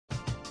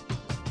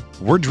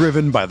We're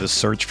driven by the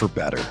search for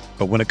better.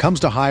 But when it comes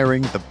to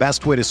hiring, the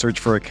best way to search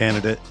for a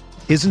candidate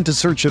isn't to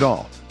search at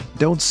all.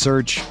 Don't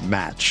search,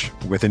 match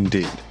with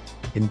Indeed.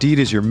 Indeed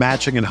is your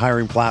matching and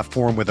hiring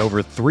platform with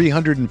over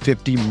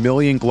 350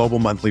 million global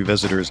monthly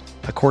visitors,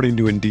 according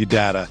to Indeed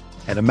data,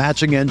 and a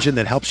matching engine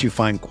that helps you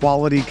find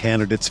quality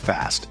candidates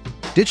fast.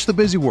 Ditch the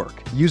busy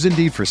work. Use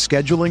Indeed for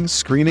scheduling,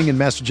 screening, and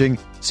messaging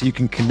so you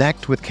can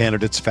connect with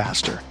candidates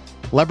faster.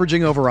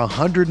 Leveraging over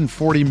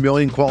 140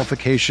 million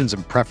qualifications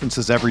and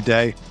preferences every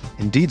day,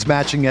 Indeed's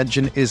matching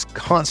engine is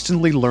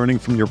constantly learning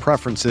from your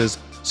preferences,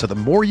 so the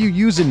more you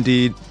use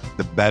Indeed,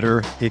 the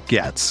better it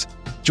gets.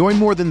 Join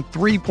more than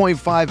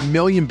 3.5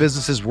 million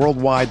businesses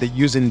worldwide that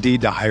use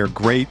Indeed to hire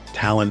great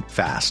talent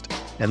fast.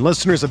 And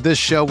listeners of this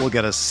show will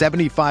get a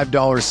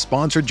 $75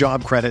 sponsored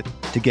job credit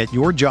to get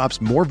your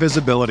jobs more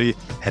visibility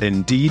at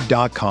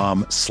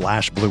Indeed.com/Blue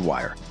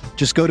Wire.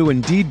 Just go to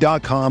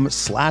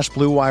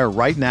Indeed.com/Blue Wire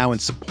right now and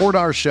support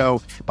our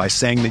show by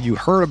saying that you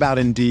heard about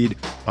Indeed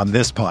on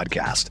this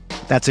podcast.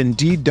 That's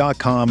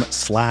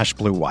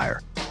Indeed.com/Blue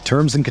Wire.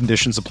 Terms and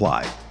conditions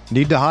apply.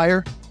 Need to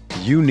hire?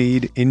 You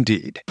need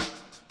Indeed.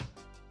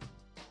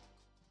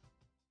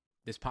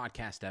 This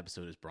podcast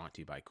episode is brought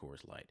to you by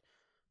Coors Light.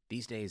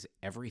 These days,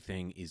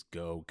 everything is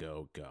go,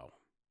 go, go.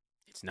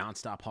 It's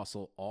nonstop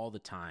hustle all the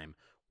time.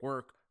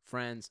 Work,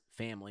 friends,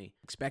 family,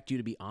 expect you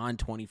to be on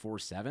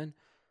 24/7.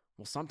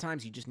 Well,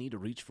 sometimes you just need to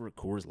reach for a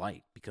Coors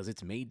Light because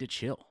it's made to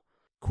chill.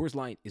 Coors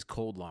Light is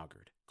cold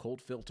lagered,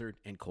 cold filtered,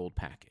 and cold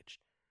packaged.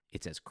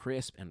 It's as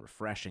crisp and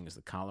refreshing as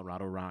the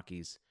Colorado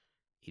Rockies.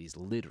 It is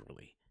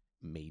literally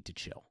made to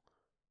chill.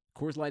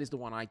 Coors Light is the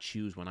one I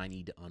choose when I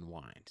need to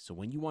unwind. So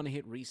when you want to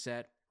hit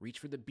reset, reach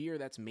for the beer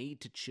that's made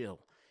to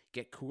chill.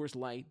 Get Coors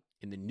Light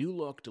in the new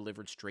look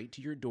delivered straight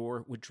to your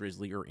door with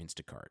Drizzly or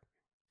Instacart.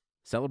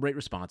 Celebrate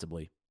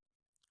responsibly.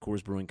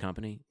 Coors Brewing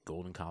Company,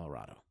 Golden,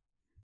 Colorado.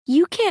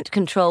 You can't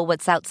control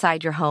what's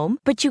outside your home,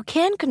 but you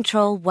can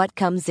control what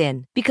comes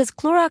in. Because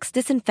Clorox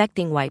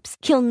disinfecting wipes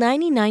kill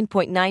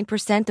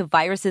 99.9% of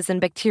viruses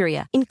and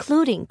bacteria,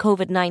 including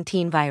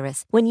COVID-19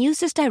 virus, when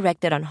used as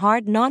directed on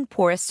hard,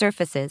 non-porous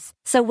surfaces.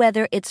 So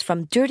whether it's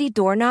from dirty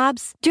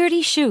doorknobs,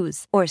 dirty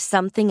shoes, or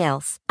something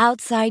else,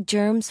 outside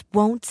germs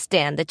won't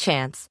stand a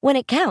chance. When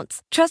it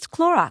counts, trust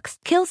Clorox.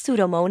 Kill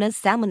Pseudomonas,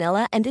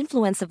 Salmonella, and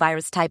influenza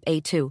virus type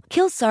A2.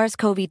 Kill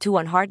SARS-CoV-2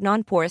 on hard,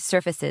 non-porous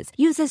surfaces.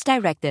 Use as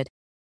directed.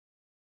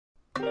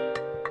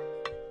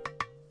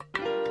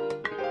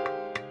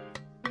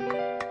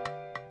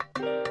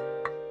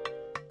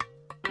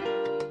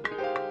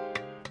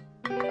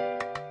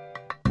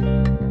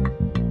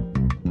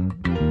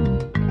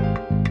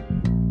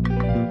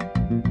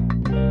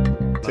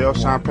 Tell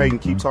Sean Payton,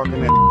 keep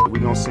talking that we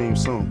gonna see him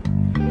soon.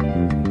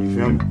 You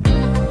feel me?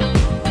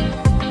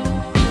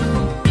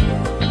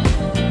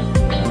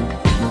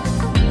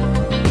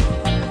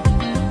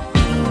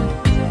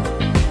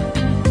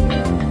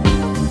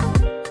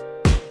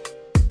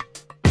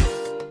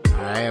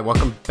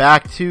 Welcome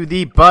back to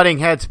the Butting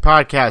Heads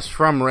podcast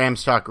from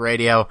Rams Talk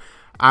Radio.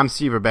 I'm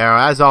Steve Ribeiro.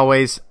 As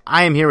always,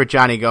 I am here with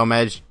Johnny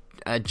Gomez.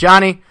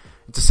 Johnny,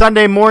 it's a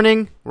Sunday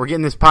morning. We're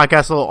getting this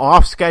podcast a little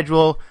off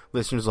schedule.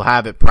 Listeners will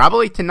have it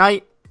probably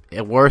tonight,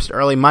 at worst,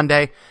 early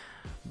Monday.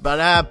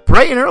 But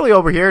bright and early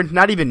over here,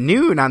 not even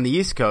noon on the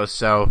East Coast,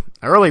 so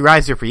early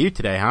riser for you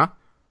today, huh?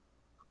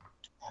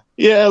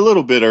 Yeah, a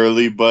little bit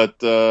early,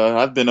 but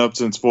I've been up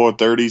since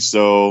 4:30,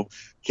 so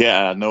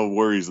yeah, no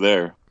worries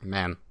there.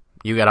 Man,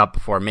 you got up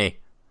before me,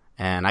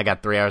 and I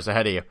got 3 hours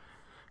ahead of you.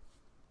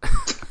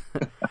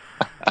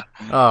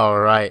 All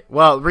right.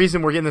 Well, the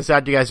reason we're getting this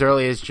out to you guys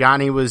early is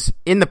Johnny was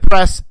in the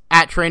press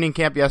at training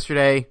camp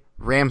yesterday,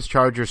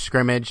 Rams-Chargers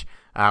scrimmage.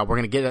 We're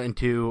going to get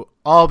into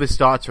all of his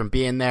thoughts from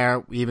being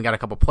there. We even got a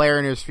couple player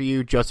interviews for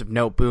you. Joseph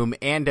Noteboom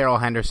and Darrell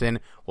Henderson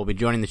will be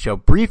joining the show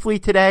briefly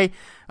today.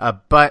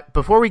 But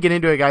before we get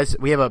into it, guys,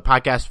 we have a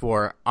podcast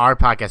for our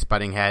podcast,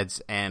 Butting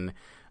Heads, and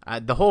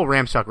the whole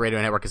Rams Talk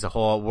Radio Network as a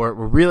whole. We're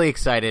really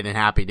excited and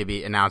happy to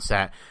be announced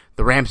that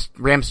the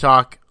Rams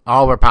Talk,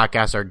 all of our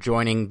podcasts are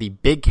joining the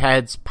Big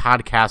Heads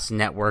Podcast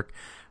Network.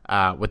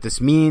 What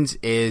this means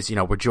is,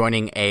 we're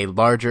joining a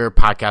larger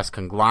podcast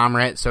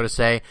conglomerate, so to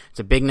say. It's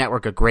a big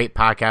network of great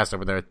podcasts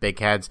over there with Big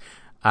Heads.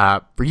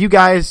 For you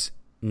guys,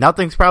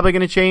 nothing's probably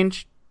going to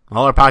change.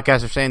 All our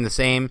podcasts are staying the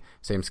same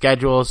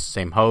schedules,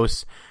 same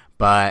hosts,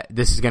 but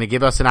this is going to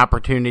give us an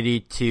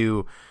opportunity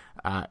to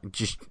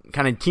just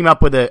kind of team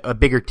up with a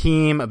bigger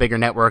team, a bigger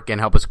network,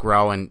 and help us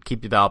grow and keep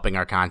developing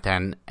our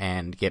content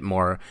and get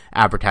more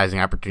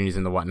advertising opportunities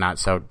and the whatnot.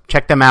 So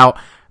check them out.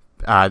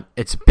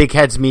 It's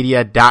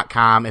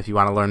bigheadsmedia.com if you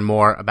want to learn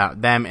more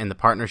about them and the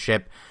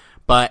partnership.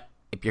 But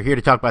if you're here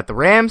to talk about the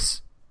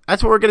Rams,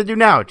 that's what we're going to do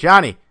now.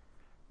 Johnny,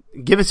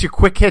 give us your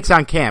quick hits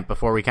on camp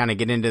before we kind of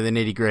get into the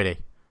nitty gritty.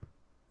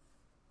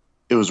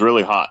 It was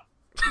really hot.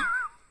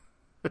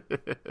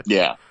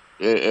 Yeah.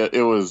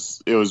 It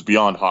was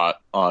beyond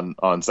hot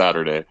on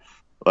Saturday.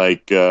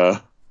 Like,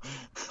 I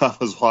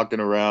was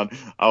walking around,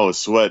 I was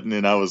sweating,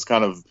 and I was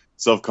kind of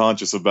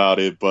self-conscious about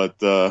it. But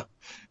then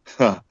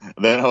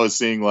I was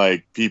seeing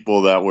like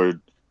people that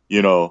were,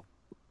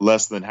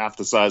 less than half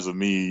the size of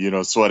me,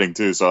 sweating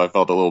too, so I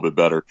felt a little bit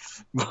better.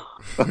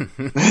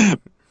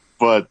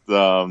 But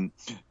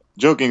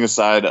joking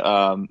aside,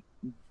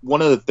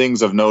 one of the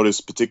things I've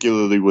noticed,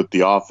 particularly with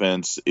the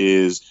offense,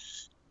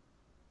 is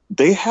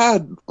they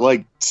had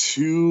like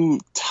 2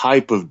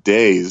 type of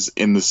days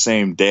in the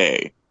same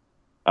day,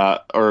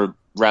 or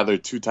rather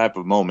 2 type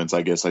of moments,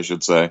 I guess I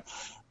should say.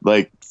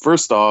 Like,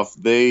 first off,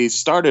 they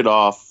started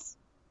off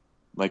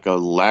like a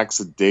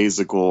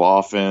lackadaisical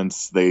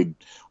offense. They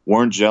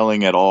weren't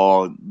gelling at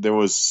all. It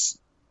was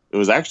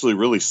actually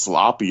really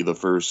sloppy the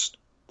first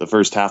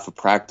half of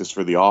practice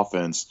for the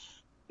offense.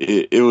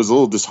 It was a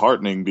little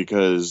disheartening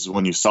because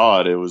when you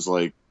saw it, it was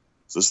like,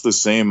 is this the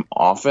same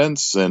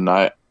offense? And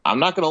I'm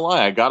not going to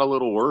lie, I got a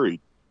little worried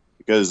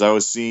because I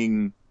was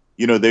seeing,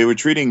 they were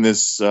treating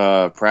this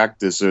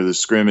practice or the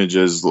scrimmage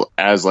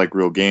as like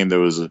real game. There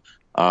was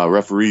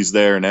referees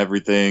there and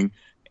everything,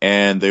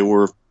 and they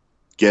were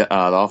the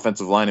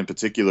offensive line in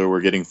particular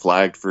were getting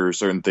flagged for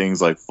certain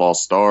things like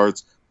false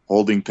starts,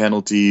 holding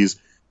penalties.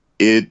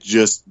 It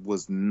just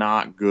was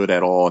not good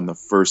at all in the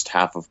first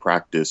half of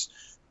practice.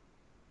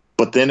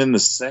 But then in the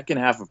second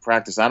half of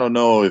practice, I don't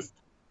know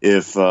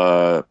if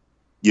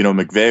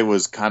McVay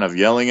was kind of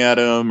yelling at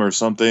him or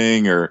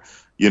something, or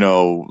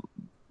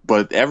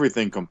but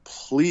everything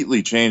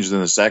completely changed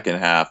in the second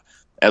half.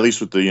 At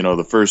least with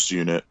the first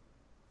unit.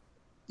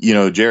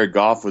 Jared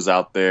Goff was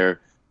out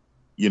there,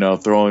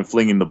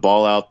 flinging the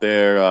ball out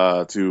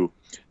there to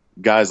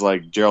guys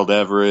like Gerald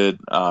Everett,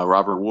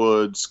 Robert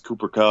Woods,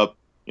 Cooper Kupp.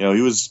 He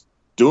was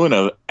doing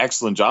an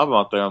excellent job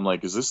out there. I'm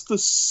like, is this the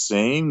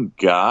same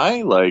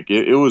guy? Like,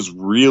 it was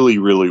really,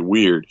 really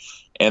weird.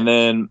 And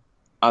then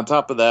on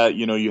top of that,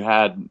 you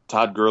had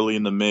Todd Gurley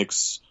in the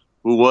mix,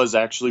 who was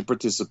actually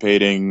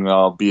participating,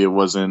 albeit it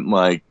wasn't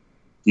like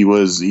he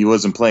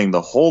wasn't playing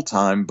the whole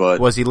time. But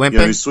was he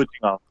limping? He's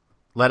switching off.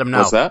 Let him know.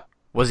 What's that?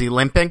 Was he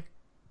limping?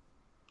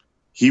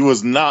 He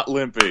was not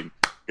limping,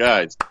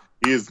 guys.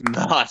 He is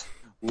not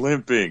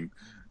limping.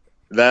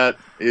 That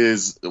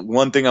is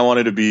one thing I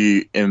wanted to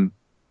be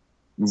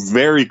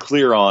very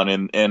clear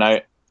on, and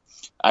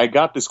I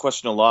got this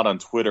question a lot on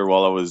Twitter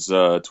while I was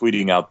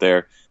tweeting out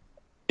there.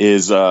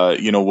 Is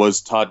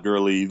was Todd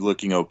Gurley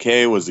looking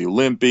okay? Was he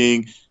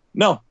limping?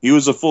 No, he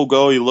was a full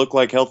go. He looked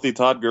like healthy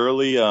Todd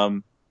Gurley.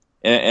 And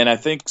I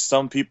think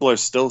some people are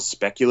still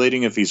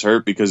speculating if he's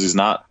hurt because he's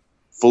not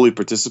fully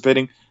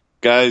participating.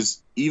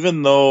 Guys,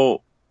 even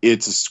though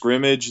it's a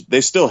scrimmage,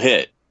 they still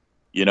hit.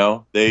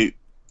 They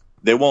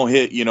won't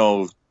hit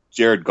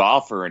Jared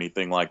Goff or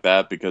anything like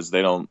that because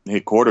they don't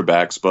hit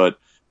quarterbacks, but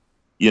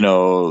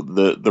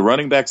the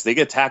running backs, they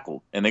get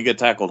tackled, and they get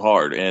tackled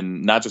hard,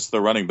 and not just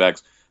the running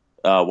backs,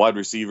 wide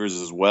receivers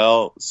as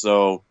well.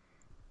 So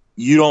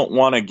you don't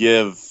want to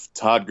give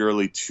Todd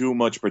Gurley too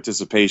much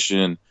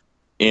participation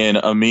in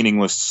a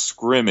meaningless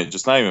scrimmage.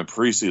 It's not even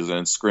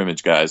preseason, it's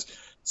scrimmage, guys.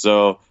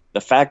 So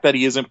the fact that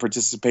he isn't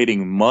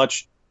participating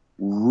much,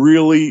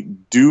 really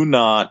do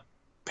not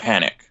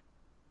panic.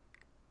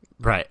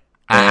 Right.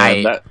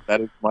 That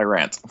is my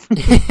rant.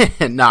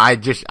 No, I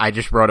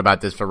just wrote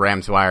about this for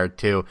Rams Wire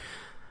too.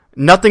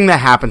 Nothing that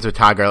happens with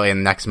Todd Gurley in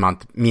the next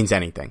month means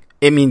anything.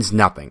 It means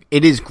nothing.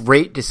 It is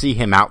great to see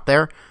him out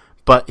there,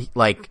 but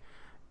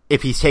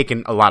if he's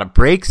taken a lot of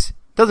breaks,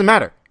 doesn't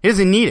matter. He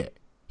doesn't need it.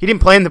 He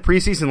didn't play in the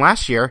preseason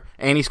last year,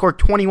 and he scored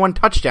 21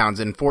 touchdowns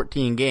in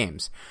 14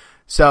 games.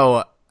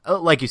 So,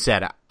 like you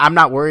said, I'm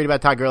not worried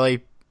about Todd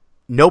Gurley.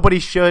 Nobody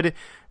should.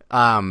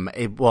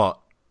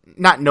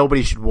 Not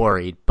nobody should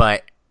worry,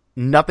 but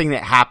nothing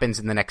that happens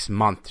in the next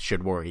month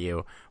should worry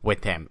you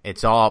with him.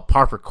 It's all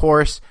par for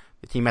course.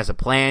 The team has a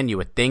plan. You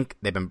would think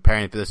they've been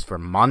preparing for this for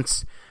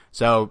months.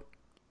 So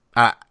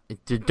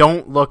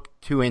don't look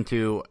too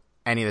into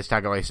any of this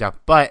Todd Gurley stuff.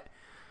 But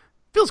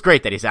it feels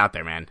great that he's out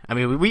there, man. I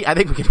mean, I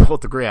think we can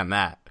both agree on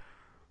that.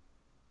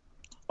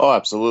 Oh,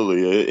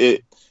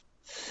 absolutely.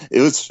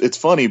 It's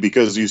funny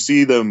because you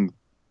see them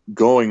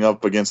going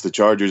up against the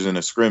Chargers in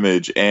a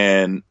scrimmage,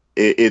 and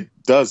it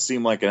does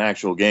seem like an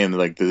actual game.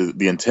 Like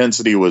the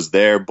intensity was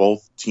there.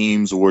 Both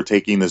teams were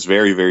taking this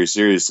very, very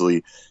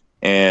seriously.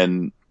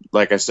 And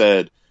like I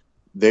said,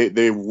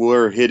 they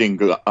were hitting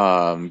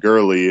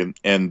Gurley,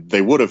 and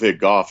they would have hit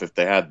Goff if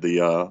they had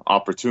the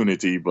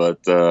opportunity.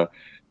 But,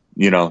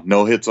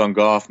 no hits on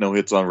Goff, no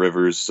hits on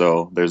Rivers.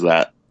 So there's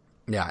that.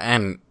 Yeah,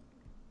 and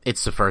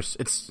it's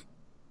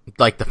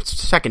like the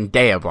second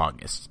day of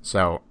August.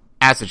 So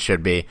as it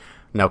should be,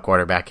 no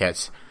quarterback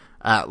hits.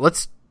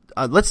 Let's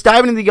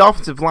dive into the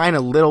offensive line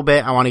a little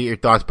bit. I want to get your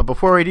thoughts. But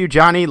before we do,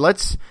 Johnny,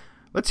 let's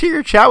hear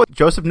your chat with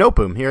Joseph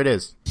Noteboom. Here it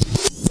is.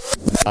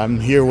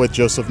 I'm here with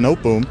Joseph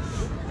Noteboom.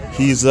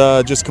 He's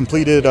just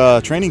completed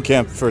training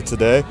camp for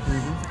today.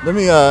 Mm-hmm.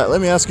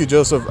 Let me ask you,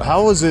 Joseph,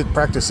 how was it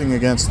practicing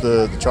against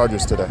the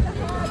Chargers today?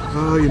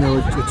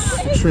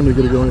 It's extremely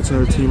good to go against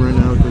another team right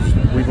now because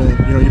we've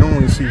only, you don't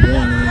only see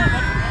one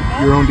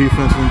in your own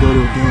defense and then go to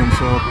a game.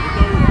 So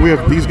we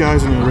have these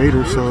guys in the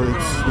Raiders, so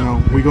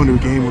it's, we go into a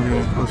game,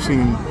 we're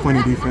seeing plenty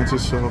of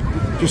defenses, so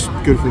just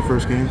good for the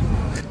first game.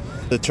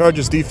 The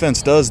Chargers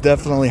defense does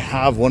definitely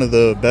have one of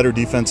the better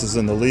defenses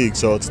in the league,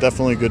 so it's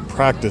definitely good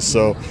practice.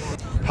 So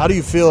how do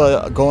you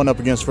feel going up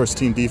against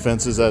first-team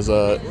defenses as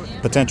a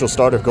potential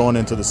starter going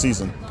into the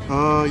season? It's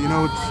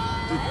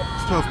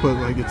tough, but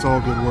like it's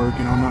all good work.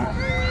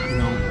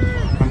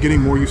 I'm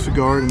getting more used to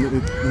guard, and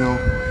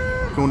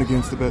going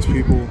against the best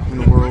people in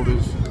the world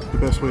is the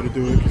best way to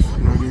do it.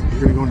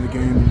 Because you're going to go into the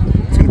game, and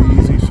it's going to be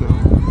easy. So.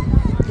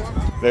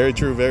 Very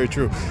true, very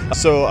true.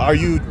 So are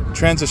you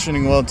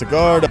transitioning well to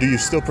guard? Do you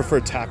still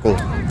prefer tackle?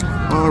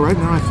 Right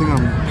now, I think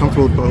I'm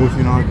comfortable with both.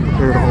 I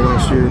prepared all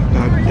last year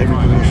at every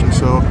position.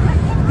 So,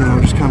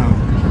 just kind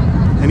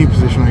of any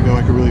position I go,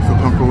 I could really feel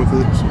comfortable with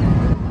it.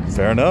 So.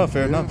 Fair enough.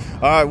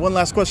 All right, one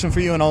last question for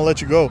you, and I'll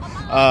let you go.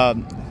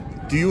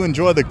 Do you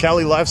enjoy the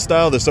Cali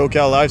lifestyle, the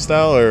SoCal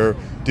lifestyle, or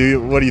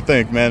what do you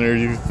think, man? Are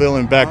you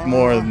feeling back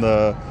more in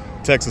the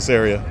Texas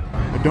area?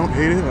 I don't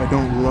hate it. I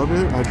don't love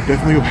it. I'd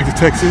definitely go back to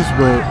Texas,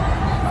 but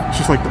it's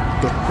just like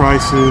the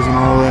prices and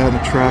all that and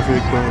the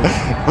traffic.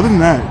 But other than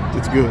that,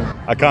 it's good.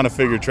 I kind of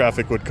figured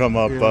traffic would come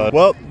up. Yeah.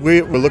 Well,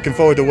 we're looking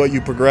forward to what you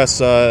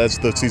progress as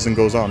the season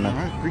goes on, man.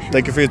 All right, appreciate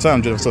Thank you for your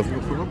time, Joseph.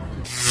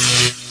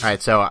 All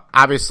right, so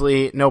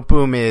obviously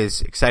Noteboom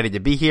is excited to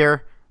be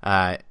here,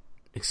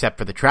 except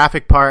for the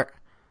traffic part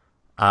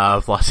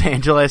of Los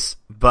Angeles.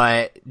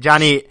 But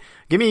Johnny,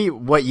 give me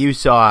what you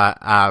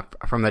saw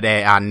from the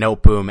day on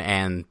Noteboom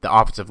and the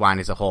offensive line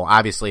as a whole.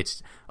 Obviously,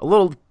 it's a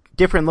little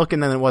different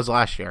looking than it was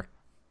last year.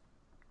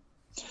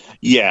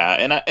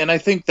 Yeah, and I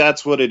think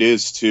that's what it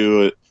is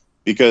too,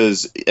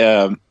 because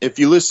if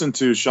you listen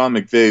to Sean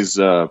McVay's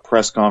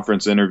press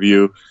conference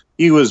interview,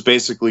 he was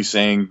basically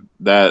saying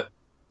that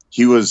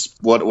he was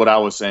what I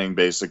was saying,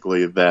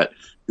 basically, that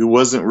he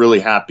wasn't really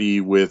happy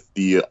with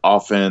the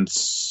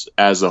offense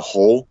as a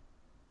whole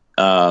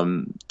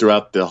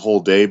throughout the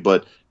whole day,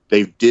 but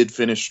they did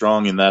finish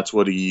strong, and that's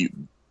what he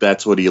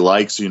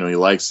likes. He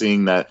likes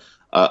seeing that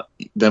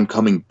them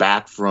coming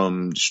back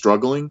from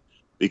struggling,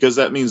 because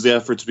that means the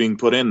effort's being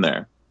put in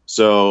there.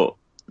 So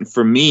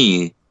for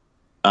me,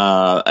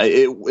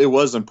 it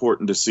was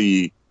important to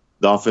see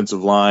the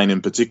offensive line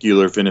in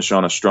particular finish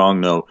on a strong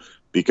note,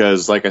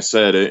 because like I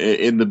said,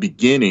 in the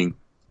beginning,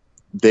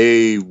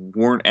 they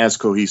weren't as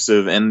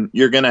cohesive, and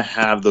you're going to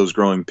have those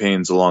growing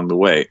pains along the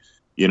way.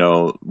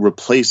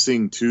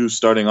 Replacing two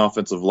starting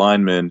offensive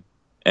linemen,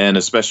 and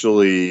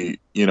especially,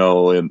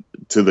 to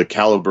the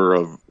caliber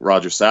of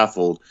Roger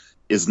Saffold,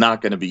 is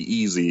not going to be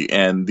easy.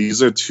 And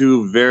these are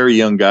two very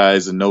young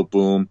guys in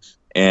Noteboom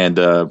and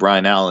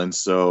Brian Allen.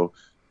 So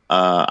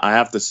I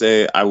have to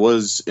say I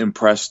was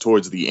impressed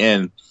towards the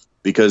end,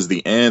 because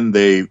the end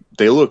they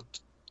look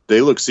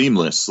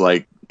seamless.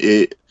 Like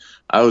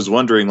I was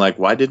wondering,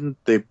 why didn't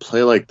they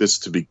play like this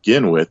to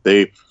begin with?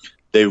 They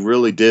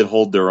really did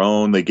hold their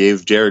own. They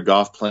gave Jared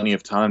Goff plenty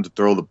of time to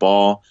throw the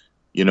ball.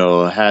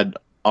 Had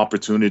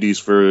opportunities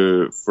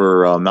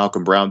for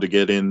Malcolm Brown to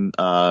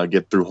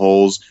get through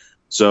holes.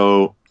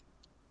 So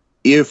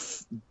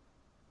if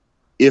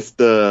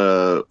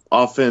the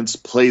offense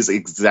plays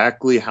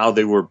exactly how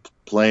they were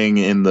playing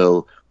in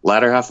the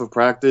latter half of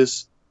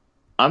practice,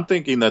 I'm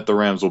thinking that the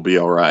Rams will be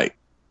all right.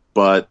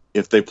 But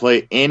if they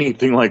play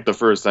anything like the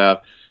first half,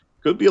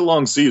 it could be a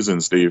long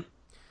season, Steve.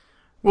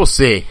 We'll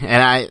see.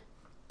 And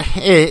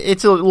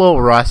it's a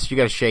little rust. You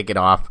got to shake it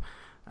off.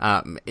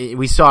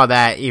 We saw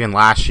that even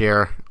last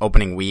year,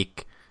 opening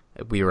week.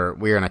 We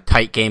were in a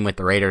tight game with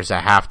the Raiders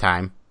at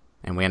halftime,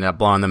 and we ended up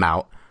blowing them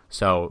out.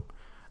 So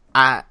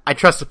I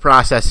trust the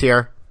process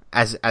here,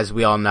 as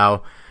we all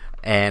know,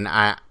 and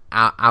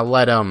I'll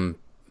let them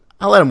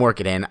work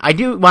it in. I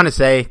do want to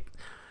say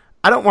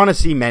I don't want to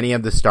see many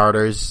of the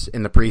starters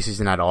in the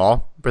preseason at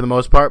all, for the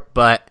most part,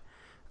 but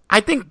I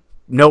think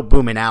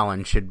Noteboom and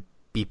Allen should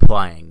be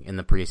playing in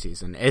the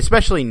preseason,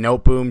 especially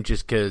Noteboom,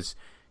 just because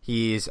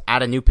he's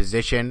at a new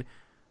position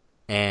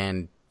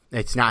and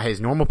it's not his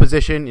normal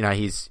position.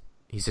 He's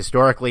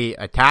historically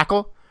a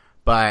tackle,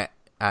 but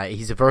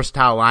he's a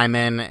versatile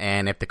lineman,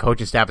 and if the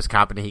coaching staff is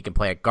confident he can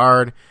play at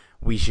guard,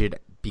 we should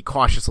be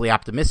cautiously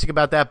optimistic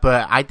about that.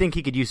 But I think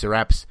he could use the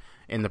reps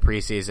in the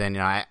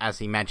preseason. As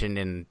he mentioned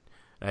in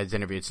his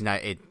interview,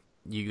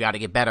 you got to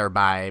get better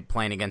by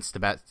playing against the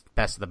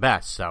best of the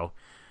best. So,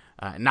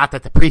 not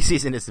that the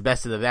preseason is the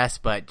best of the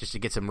best, but just to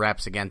get some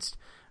reps against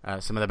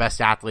some of the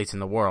best athletes in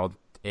the world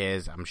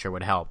I'm sure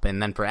would help.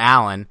 And then for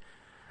Allen,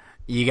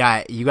 you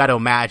got to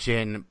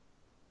imagine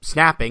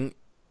snapping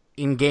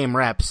in-game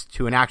reps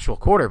to an actual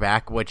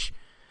quarterback, which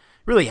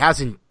really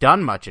hasn't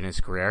done much in his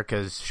career,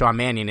 because Sean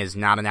Mannion is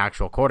not an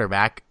actual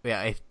quarterback.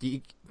 If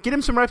you get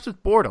him some reps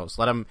with Bortles,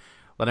 let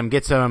him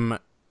get some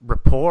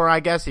rapport, I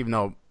guess, even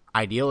though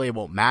ideally it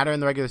won't matter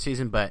in the regular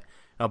season. But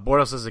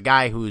Bortles is a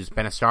guy who's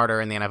been a starter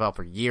in the NFL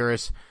for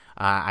years.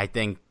 I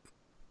think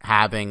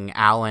having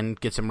Allen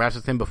get some reps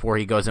with him before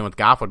he goes in with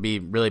Goff would be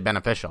really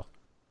beneficial.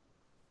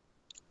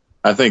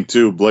 I think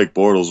too, Blake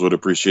Bortles would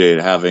appreciate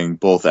having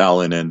both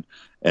Allen and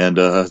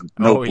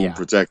Noteboom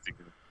protecting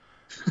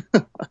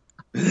him.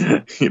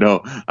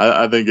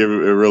 I think it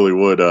really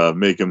would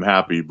make him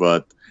happy.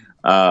 But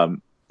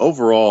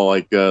overall,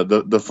 like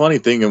the funny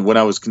thing, and when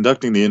I was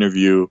conducting the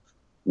interview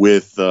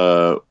with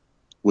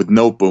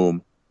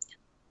Noteboom,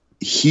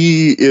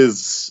 he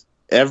is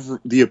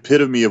the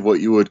epitome of what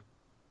you would,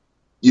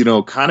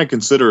 kind of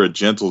consider a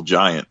gentle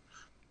giant,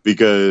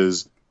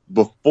 because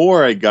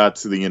before I got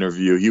to the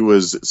interview, he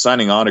was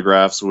signing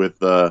autographs with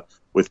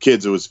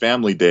kids. It was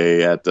family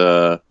day at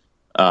the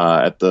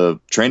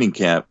training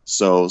camp,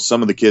 so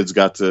some of the kids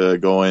got to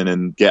go in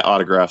and get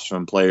autographs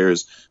from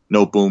players,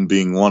 Noteboom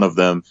being one of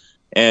them.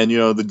 And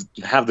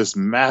have this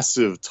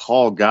massive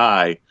tall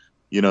guy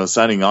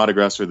signing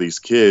autographs for these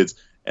kids.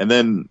 And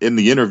then in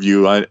the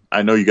interview,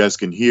 I know you guys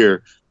can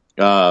hear,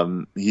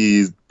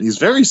 he's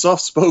very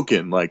soft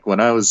spoken. Like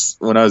when I was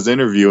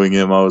interviewing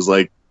him, I was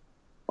like,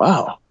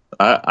 wow,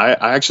 I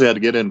actually had to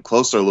get in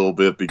closer a little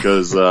bit,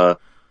 because I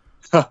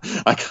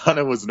kind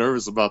of was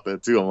nervous about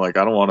that too. I'm like,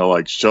 I don't want to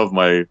like shove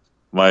my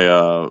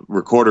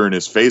recorder in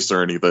his face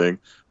or anything,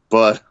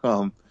 but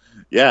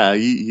yeah,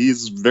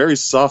 he's very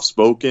soft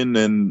spoken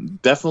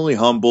and definitely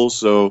humble.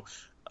 So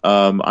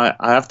I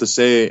have to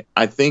say,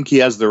 I think he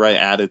has the right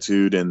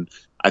attitude, and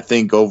I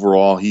think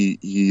overall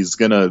he's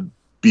gonna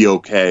be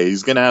okay.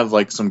 He's gonna have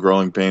like some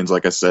growing pains,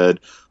 like I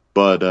said,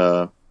 but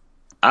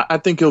I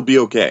think he'll be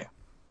okay.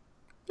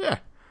 Yeah,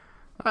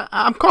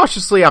 I'm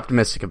cautiously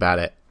optimistic about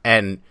it.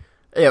 And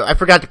I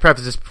forgot to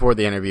preface this before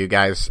the interview,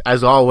 guys.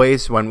 As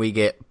always, when we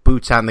get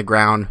boots on the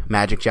ground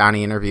Magic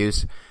Johnny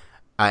interviews,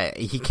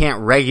 he can't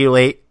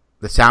regulate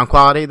the sound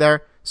quality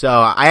there. So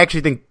I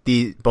actually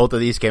think both of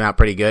these came out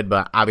pretty good,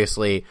 but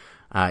obviously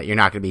you're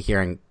not going to be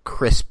hearing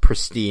crisp,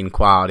 pristine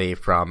quality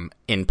from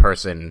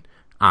in-person,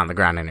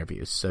 on-the-ground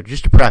interviews. So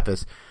just to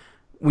preface,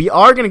 we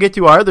are going to get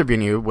to our other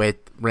venue with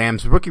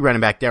Rams rookie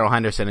running back Darrell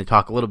Henderson and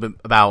talk a little bit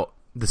about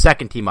the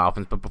second team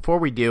offense. But before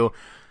we do,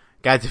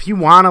 guys, if you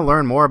want to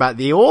learn more about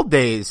the old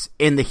days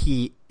in the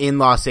heat in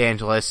Los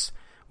Angeles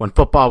when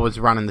football was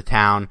running the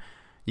town,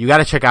 you got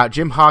to check out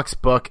Jim Hock's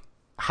book,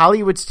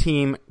 Hollywood's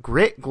Team,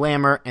 Grit,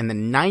 Glamour, and the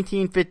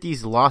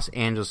 1950s Los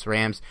Angeles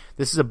Rams.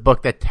 This is a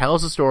book that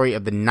tells the story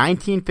of the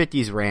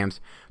 1950s Rams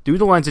through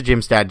the lens of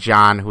Jim's dad,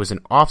 John, who was an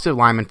offensive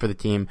lineman for the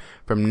team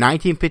from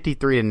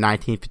 1953 to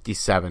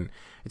 1957.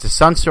 It's a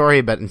son story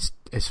about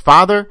his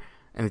father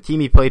and the team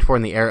he played for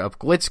in the era of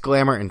glitz,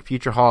 glamour, and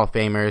future Hall of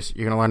Famers.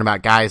 You're going to learn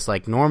about guys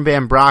like Norm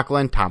Van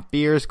Brocklin, Tom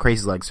Fears,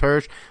 Crazy Legs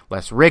Hirsch,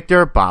 Les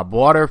Richter, Bob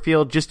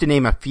Waterfield, just to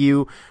name a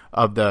few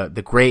of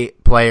the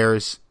great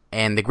players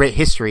and the great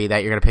history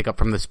that you're going to pick up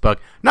from this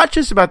book. Not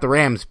just about the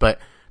Rams, but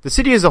the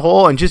city as a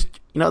whole, and just,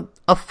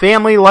 a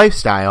family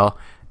lifestyle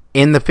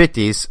in the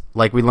 50s,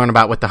 like we learned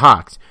about with the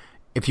Hawks.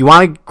 If you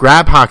want to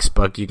grab Hawk's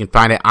book, you can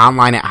find it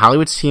online at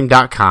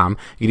HollywoodSteam.com.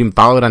 You can even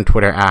follow it on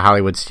Twitter at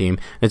HollywoodSteam.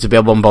 It's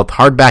available in both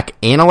hardback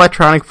and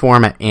electronic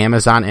form at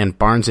Amazon and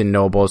Barnes &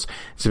 Nobles.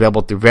 It's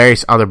available through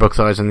various other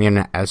booksellers on the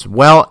internet as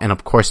well. And,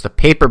 of course, the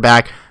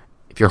paperback,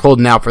 if you're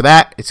holding out for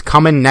that, it's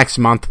coming next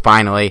month,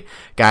 finally.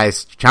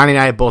 Guys, Johnny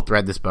and I have both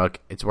read this book.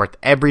 It's worth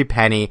every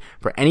penny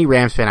for any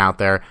Rams fan out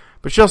there.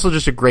 But it's also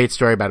just a great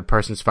story about a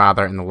person's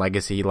father and the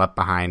legacy he left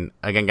behind.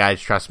 Again, guys,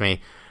 trust me,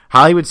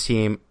 Hollywood's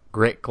Team,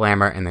 Grit,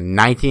 Glamour, and the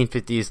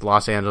 1950s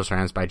Los Angeles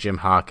Rams by Jim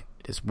Hock.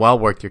 It is well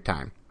worth your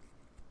time.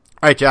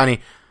 All right, Johnny,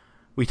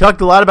 we talked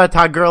a lot about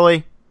Todd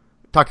Gurley,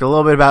 talked a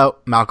little bit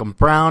about Malcolm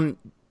Brown.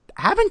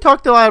 Haven't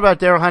talked a lot about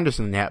Darrell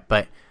Henderson yet,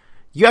 but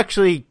you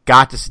actually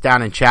got to sit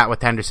down and chat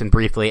with Henderson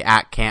briefly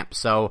at camp,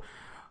 so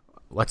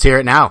let's hear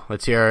it now.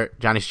 Let's hear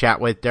Johnny's chat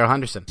with Darrell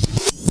Henderson.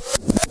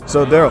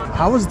 So, Darrell,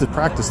 how was the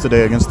practice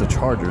today against the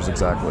Chargers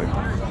exactly?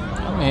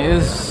 I mean, it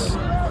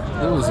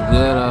was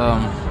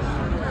good.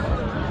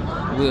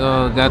 We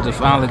got to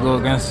finally go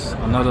against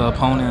another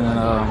opponent, and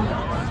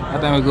I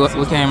think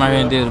we came out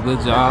here and did a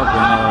good job.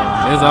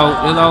 And it's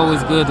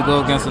always good to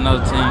go against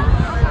another team.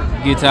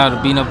 You get tired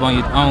of beating up on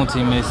your own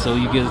teammates, so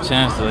you get a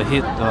chance to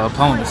hit the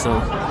opponent. So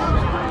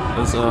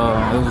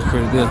it was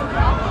pretty good.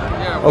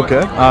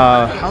 Okay.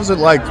 How's it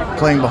like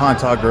playing behind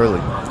Todd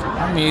Gurley?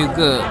 I mean, it's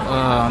good.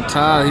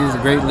 Todd, he's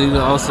a great leader,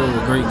 also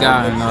a great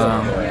guy, and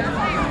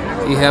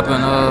he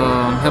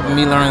helping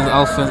me learn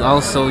the offense.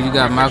 Also, you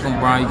got Malcolm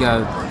Brown, you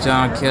got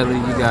John Kelly,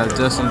 you got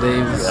Justin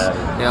Davis.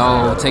 They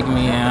all taking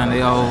me in.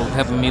 They all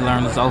helping me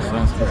learn this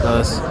offense,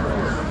 because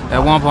at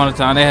one point in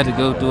time they had to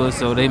go through it,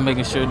 so they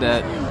making sure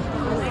that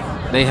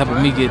they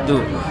helping me get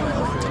through it.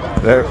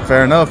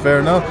 Fair enough.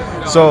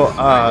 So,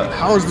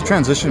 how has the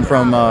transition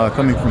from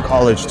coming from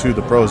college to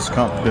the pros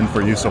been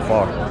for you so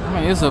far?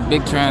 I mean, it's a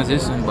big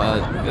transition,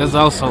 but it's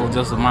also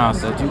just a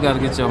mindset. You got to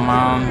get your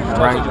mind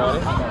right,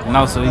 and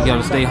also you got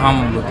to stay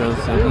humble, because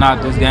if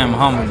not, this game will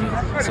humble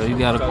you. So you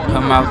got to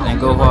come out and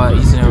go hard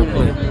each and every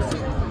play.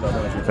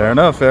 Fair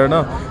enough.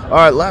 All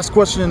right, last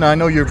question. I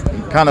know you're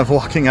kind of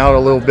walking out a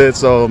little bit,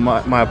 so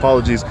my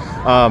apologies.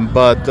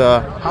 But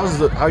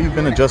how you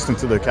been adjusting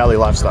to the Cali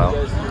lifestyle?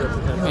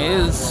 I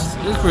mean,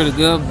 it's pretty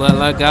good, but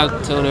like I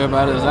told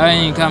everybody, I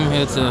ain't coming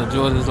here to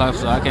enjoy this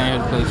lifestyle. I came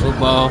here to play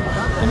football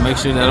and make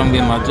sure that I'm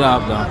getting my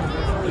job done.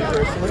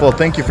 Well,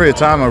 thank you for your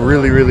time. I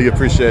really, really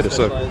appreciate it,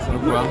 sir. No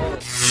problem.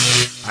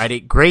 All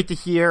right, great to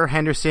hear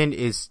Henderson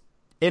is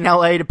in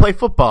LA to play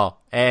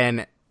football.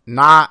 And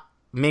not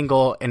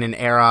mingle in an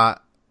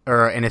era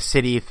or in a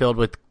city filled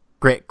with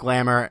grit,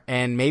 glamour,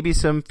 and maybe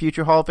some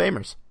future Hall of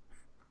Famers.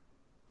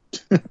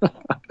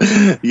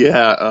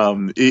 Yeah,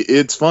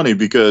 it's funny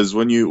because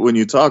when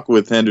you talk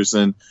with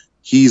Henderson,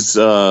 he's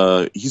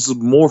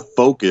more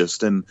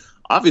focused, and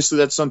obviously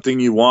that's something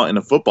you want in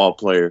a football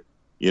player.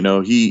 You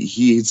know,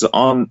 he's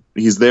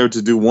there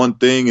to do one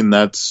thing, and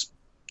that's,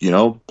 you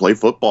know, play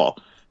football.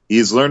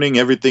 He's learning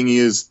everything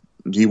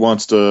he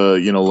wants to,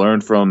 you know,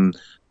 learn from,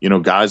 you know,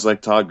 guys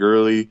like Todd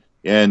Gurley,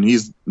 and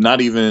he's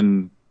not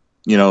even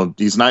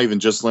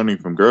just learning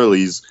from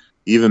Gurley. He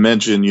even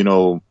mentioned, you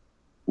know,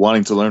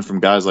 wanting to learn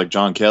from guys like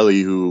John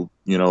Kelly, who,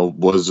 you know,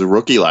 was a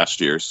rookie last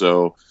year.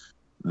 So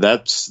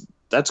that's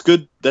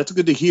good. That's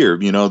good to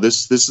hear. You know,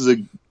 this is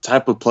a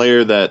type of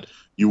player that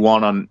you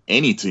want on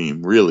any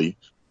team, really.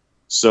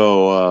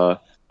 So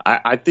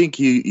I think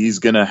he's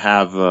going to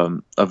have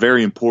a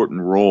very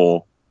important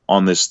role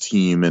on this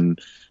team. And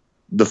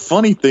the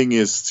funny thing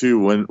is,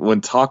 too, when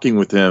talking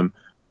with him,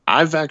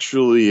 I've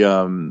actually, you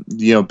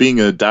know, being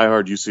a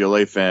diehard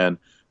UCLA fan,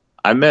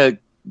 I met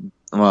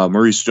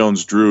Maurice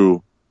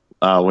Jones-Drew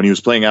when he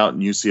was playing out in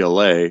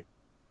UCLA,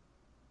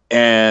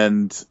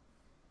 and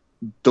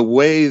the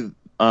way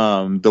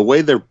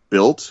they're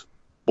built,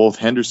 both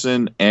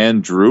Henderson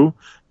and Drew,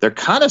 they're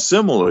kind of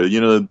similar.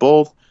 You know, they're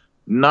both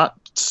not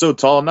so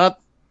tall, not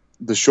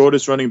the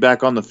shortest running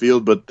back on the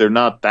field, but they're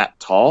not that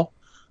tall.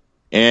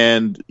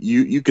 And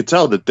you could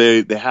tell that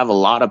they have a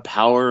lot of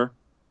power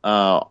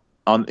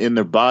in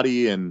their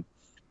body, and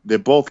they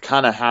both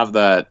kind of have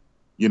that,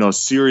 you know,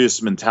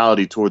 serious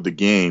mentality toward the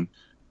game,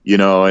 you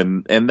know,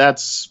 and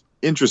that's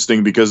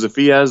interesting because if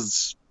he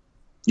has,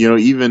 you know,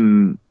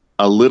 even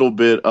a little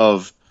bit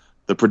of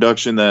the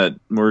production that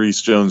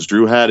Maurice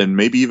Jones-Drew had, and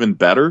maybe even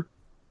better,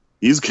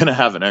 he's going to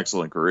have an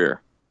excellent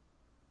career.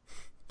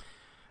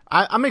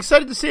 I'm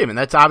excited to see him, and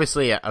that's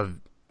obviously a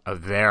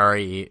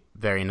very,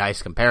 very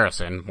nice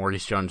comparison.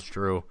 Maurice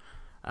Jones-Drew,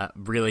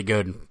 really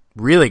good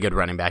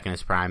running back in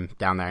his prime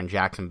down there in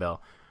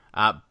Jacksonville.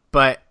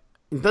 But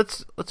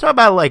let's talk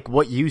about like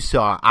what you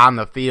saw on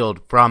the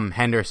field from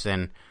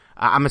Henderson.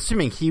 I'm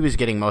assuming he was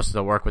getting most of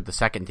the work with the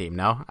second team.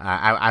 No,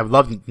 I would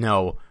love to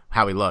know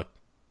how he looked.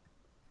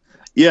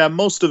 Yeah,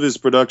 most of his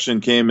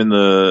production came in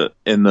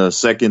the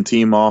second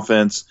team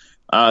offense.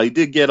 He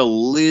did get a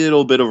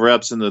little bit of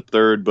reps in the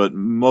third, but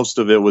most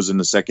of it was in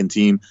the second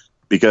team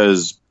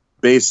because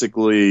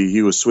basically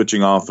he was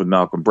switching off with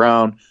Malcolm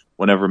Brown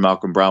whenever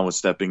Malcolm Brown was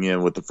stepping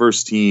in with the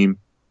first team,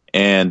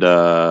 and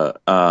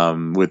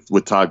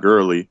with Todd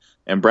Gurley,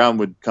 and Brown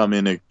would come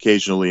in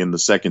occasionally in the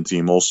second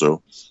team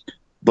also.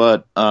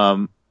 But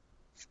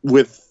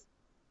with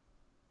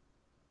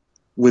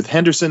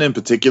Henderson in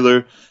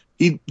particular,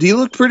 he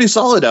looked pretty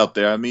solid out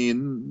there. I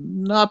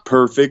mean, not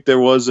perfect. There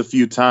was a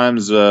few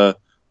times,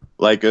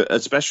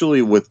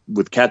 especially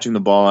with catching the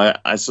ball.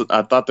 I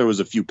thought there was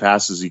a few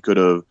passes he could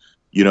have,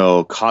 you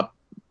know, caught,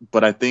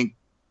 but I think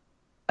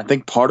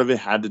part of it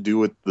had to do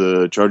with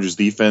the Chargers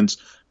defense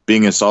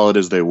being as solid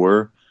as they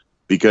were,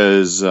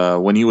 because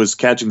when he was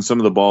catching some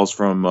of the balls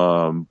from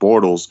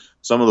Bortles,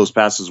 some of those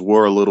passes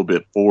were a little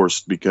bit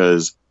forced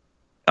because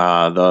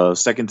the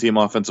second team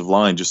offensive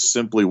line just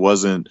simply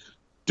wasn't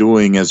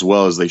doing as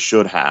well as they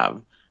should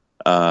have.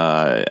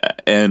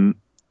 And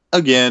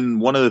again,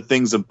 one of the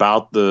things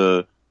about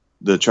the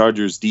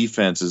Chargers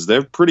defense is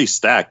they're pretty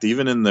stacked,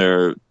 even in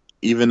their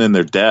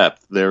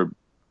depth.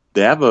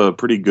 They have a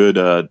pretty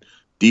good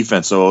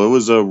defense. So it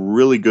was a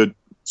really good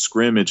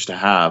scrimmage to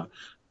have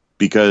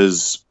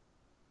because,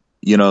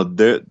 you know,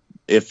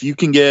 if you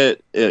can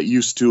get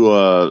used to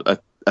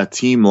a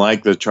team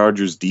like the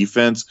Chargers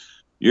defense,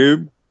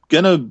 you're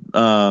gonna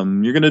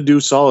do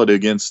solid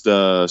against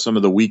some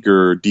of the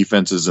weaker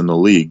defenses in the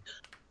league.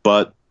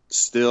 But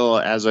still,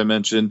 as I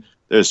mentioned,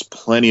 there's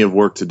plenty of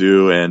work to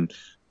do, and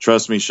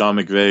trust me, Sean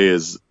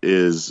McVay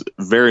is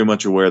very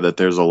much aware that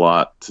there's a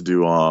lot to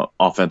do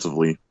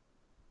offensively.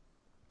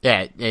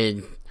 Yeah,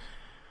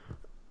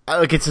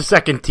 look, it's a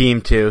second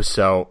team too,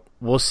 so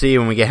we'll see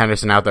when we get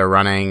Henderson out there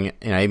running,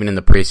 you know, even in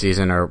the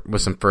preseason or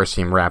with some first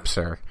team reps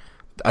or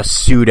a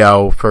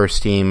pseudo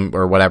first team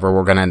or whatever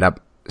we're going to end up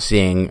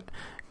seeing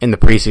in the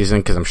preseason,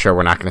 because I'm sure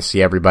we're not going to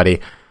see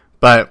everybody.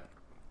 But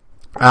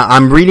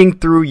I'm reading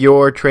through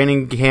your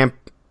training camp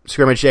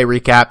scrimmage day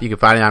recap. You can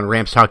find it on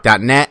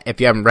ramstalk.net if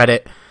you haven't read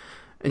it.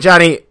 And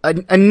Johnny,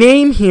 a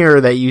name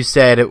here that you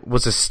said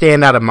was a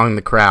standout among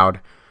the crowd,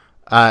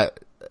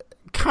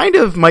 kind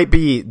of might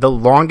be the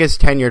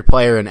longest tenured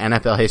player in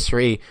NFL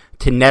history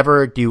to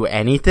never do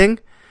anything.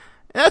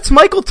 That's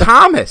Michael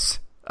Thomas.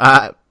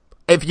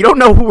 If you don't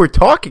know who we're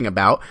talking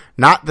about,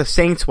 not the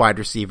Saints wide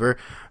receiver,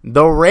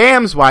 the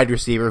Rams wide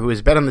receiver, who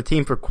has been on the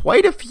team for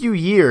quite a few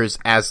years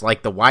as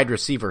like the wide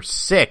receiver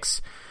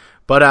 6.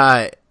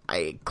 But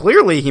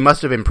clearly he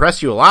must have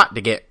impressed you a lot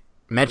to get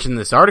mentioned in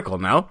this article,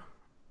 no?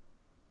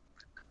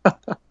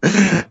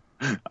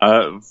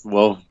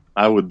 Well,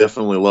 I would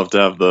definitely love to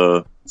have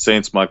the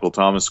Saints Michael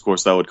Thomas. Of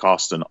course, that would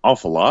cost an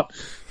awful lot.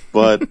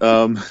 But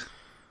the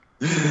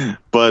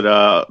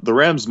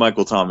Rams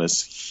Michael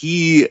Thomas,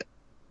 he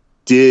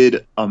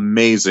did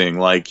amazing.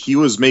 Like, he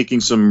was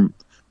making some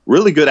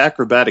really good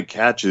acrobatic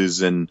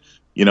catches, and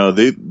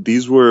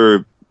these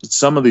were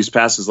some of these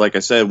passes, like I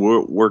said,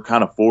 were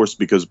kind of forced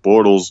because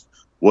Bortles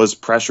was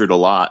pressured a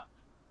lot.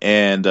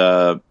 And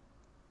when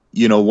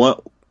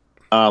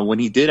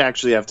he did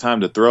actually have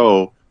time to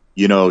throw,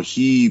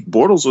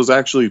 Bortles was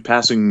actually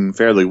passing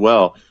fairly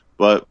well,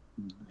 but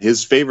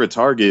his favorite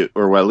target,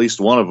 or at least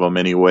one of them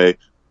anyway,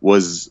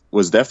 was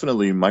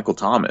definitely Michael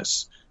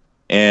Thomas.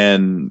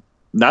 And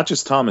not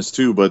just Thomas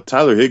too, but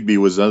Tyler Higbee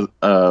was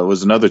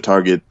another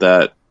target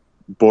that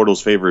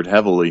Bortles favored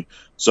heavily.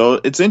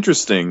 So it's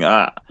interesting.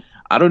 I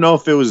don't know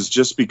if it was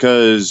just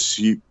because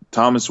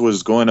Thomas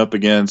was going up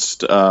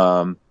against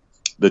the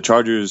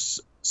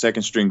Chargers'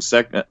 second-string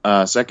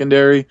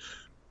secondary,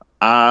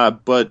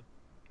 but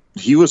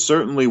he was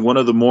certainly one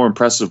of the more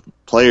impressive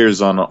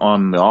players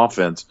on the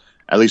offense,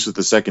 at least with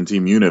the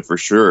second-team unit for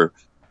sure.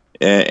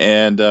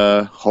 And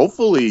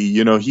hopefully,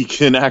 he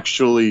can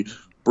actually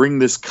bring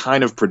this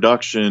kind of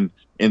production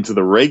into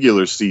the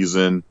regular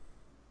season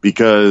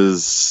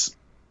because,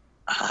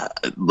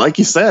 like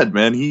you said,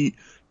 man, he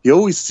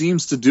always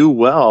seems to do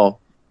well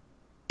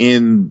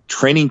in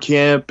training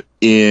camp,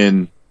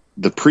 in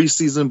the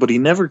preseason, but he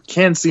never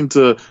can seem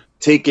to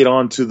take it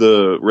on to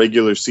the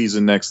regular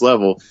season next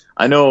level.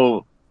 I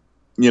know,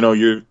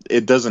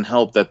 it doesn't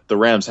help that the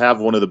Rams have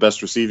one of the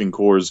best receiving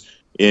cores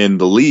in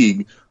the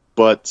league,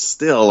 but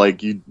still,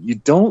 like, you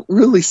don't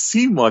really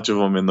see much of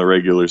him in the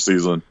regular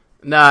season.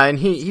 Nah, and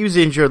he was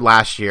injured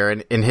last year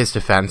in his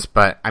defense,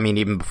 but I mean,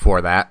 even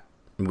before that,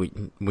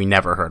 we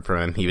never heard from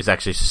him. He was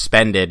actually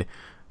suspended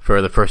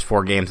for the first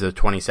 4 games of the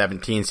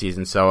 2017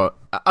 season, so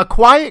a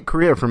quiet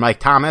career for Mike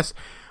Thomas.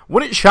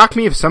 Wouldn't shock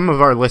me if some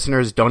of our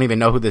listeners don't even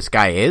know who this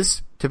guy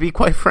is, to be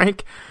quite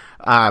frank.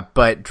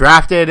 But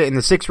drafted in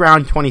the 6th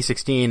round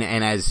 2016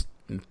 and has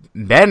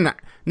been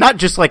not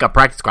just like a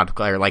practice squad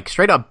player, like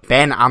straight up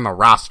been on the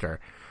roster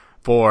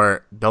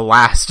for the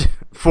last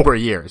 4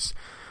 years.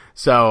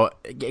 So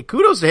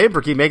kudos to him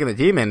for keep making the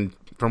team, and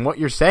from what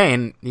you're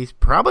saying, he's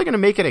probably going to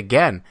make it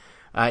again.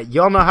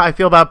 Y'all know how I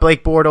feel about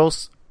Blake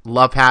Bortles.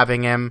 Love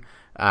having him.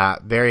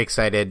 Very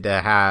excited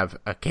to have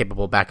a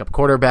capable backup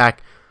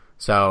quarterback.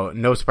 So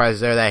no surprises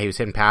there that he was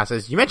hitting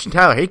passes. You mentioned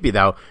Tyler Higbee,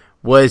 though.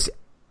 Was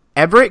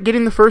Everett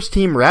getting the first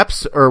team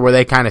reps, or were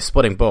they kind of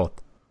splitting both?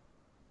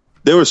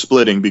 They were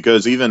splitting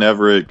because even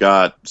Everett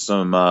got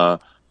some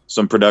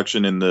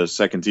production in the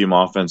second team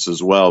offense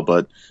as well.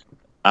 But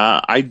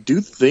I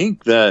do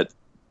think that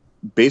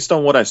based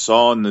on what I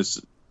saw in this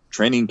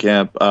training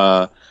camp,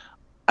 I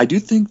do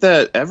think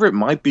that Everett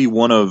might be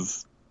one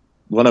of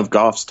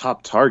Goff's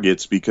top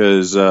targets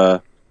because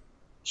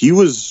he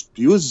was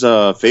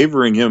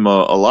favoring him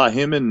a lot.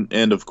 Him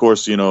and of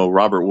course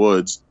Robert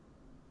Woods.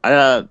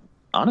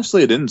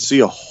 Honestly, I didn't see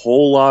a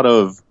whole lot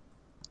of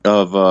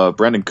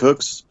Brandon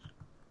Cooks,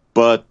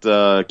 but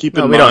keep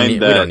in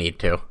mind that we don't need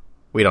to.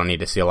 We don't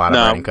need to see a lot of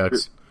Brandon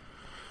Cooks.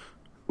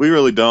 We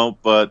really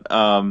don't, but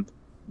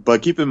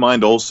keep in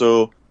mind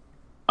also,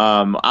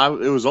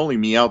 it was only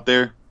me out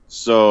there,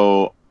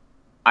 so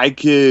I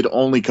could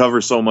only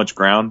cover so much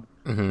ground.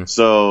 Mm-hmm.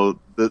 So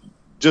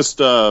just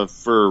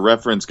for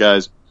reference,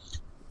 guys,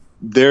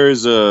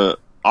 there's a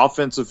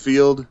offensive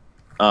field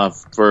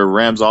for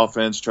Rams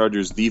offense,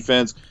 Chargers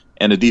defense,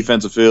 and a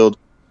defensive field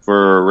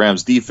for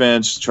Rams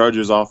defense,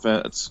 Chargers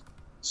offense.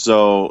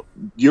 So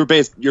you're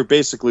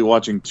basically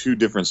watching 2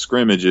 different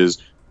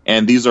scrimmages,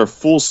 and these are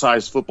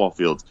full-size football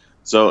fields.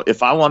 So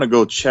if I want to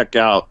go check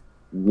out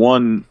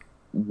one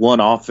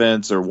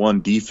offense or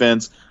one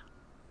defense,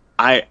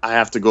 I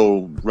have to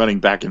go running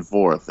back and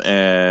forth,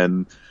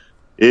 and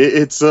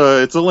it's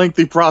a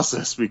lengthy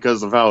process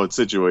because of how it's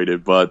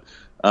situated. But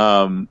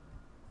I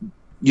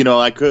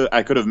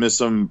could have missed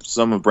some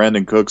of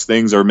Brandon Cook's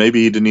things, or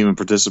maybe he didn't even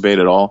participate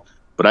at all.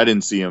 But I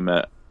didn't see him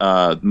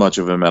much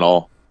of him at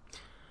all.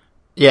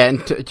 Yeah,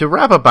 and to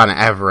wrap up on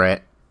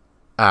Everett,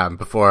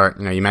 before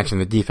you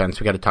mentioned the defense,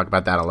 we got to talk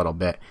about that a little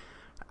bit.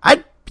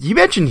 You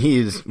mentioned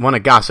he's one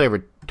of Goff's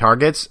favorite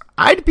targets.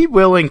 I'd be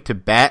willing to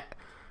bet,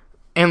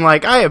 and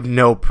I have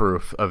no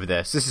proof of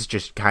this. This is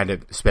just kind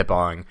of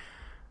spitballing.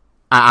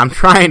 I'm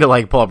trying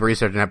to pull up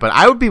research on it, but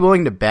I would be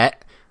willing to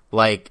bet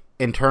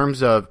in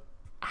terms of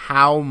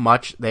how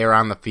much they are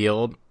on the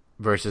field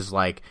versus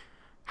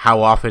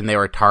how often they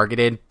were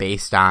targeted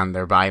based on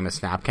their volume of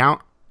snap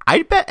count.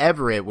 I'd bet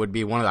Everett would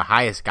be one of the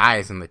highest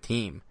guys in the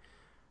team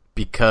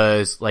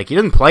because he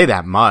didn't play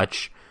that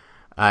much.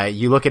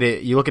 You look at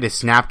his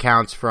snap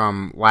counts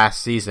from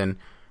last season.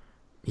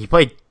 He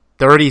played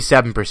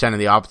 37% of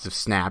the offensive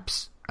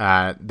snaps.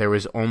 There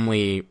was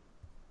only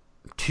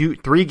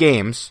 3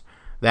 games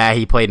that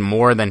he played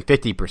more than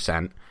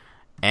 50%,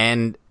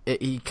 and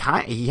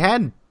he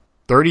had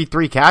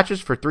 33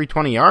 catches for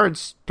 320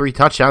 yards, 3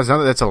 touchdowns. Now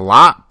that's a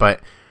lot,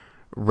 but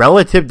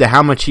relative to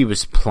how much he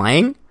was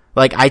playing,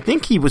 I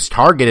think he was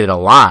targeted a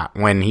lot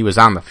when he was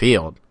on the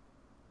field.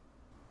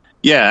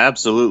 Yeah,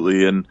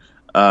 absolutely. And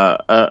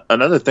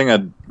another thing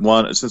I'd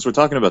want, since we're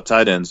talking about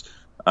tight ends,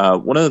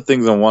 one of the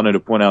things I wanted to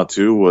point out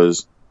too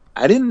was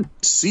I didn't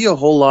see a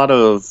whole lot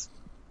of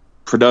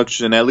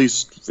production, at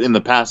least in the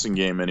passing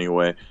game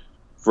anyway,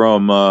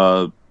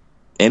 from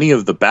any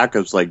of the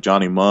backups like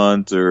Johnny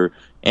Munt or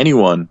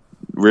anyone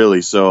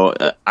really. So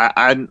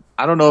I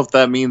don't know if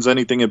that means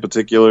anything in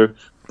particular,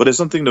 but it's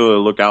something to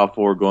look out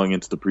for going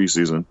into the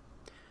preseason.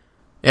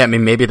 Yeah, I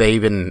mean, maybe they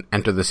even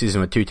enter the season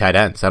with 2 tight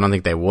ends. I don't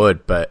think they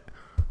would, but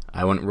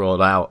I wouldn't rule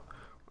it out.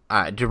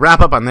 To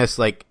wrap up on this,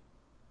 like,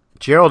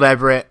 Gerald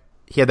Everett,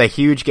 he had that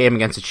huge game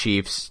against the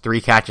Chiefs,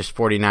 3 catches,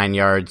 49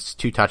 yards,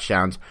 2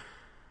 touchdowns.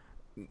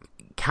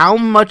 How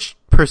much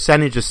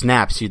percentage of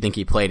snaps do you think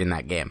he played in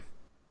that game?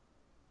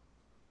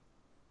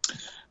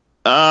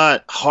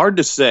 Hard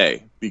to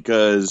say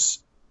because,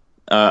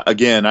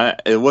 again,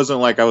 it wasn't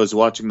like I was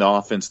watching the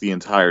offense the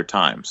entire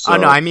time. So. Oh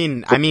no, I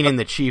mean in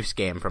the Chiefs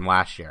game from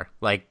last year.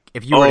 Like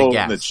if you were to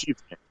guess, in the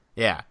Chiefs game.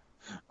 Yeah.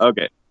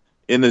 Okay,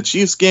 in the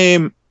Chiefs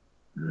game,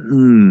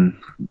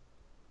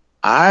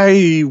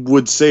 I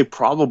would say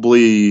above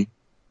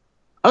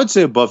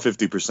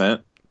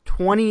 50%.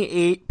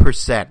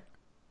 28%.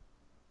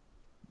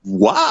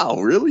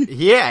 Wow, really?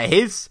 Yeah,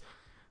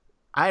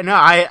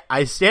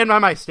 I stand by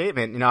my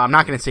statement. You know, I'm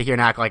not going to sit here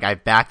and act like I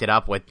backed it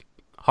up with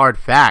hard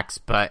facts,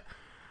 but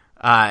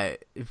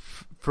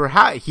for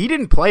how he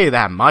didn't play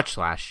that much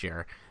last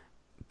year,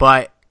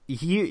 but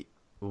you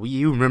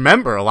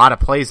remember a lot of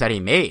plays that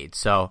he made.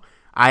 So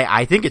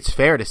I think it's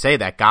fair to say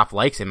that Goff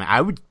likes him.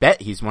 I would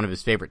bet he's one of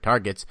his favorite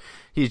targets.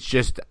 He's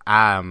just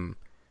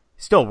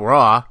still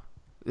raw.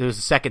 It was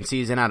the second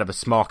season out of a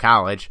small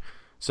college.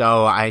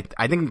 So I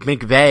think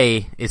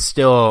McVay is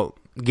still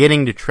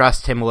getting to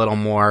trust him a little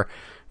more.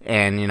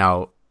 And, you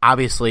know,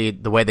 obviously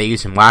the way they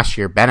used him last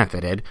year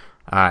benefited.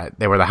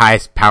 They were the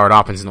highest powered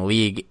offense in the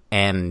league,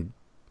 and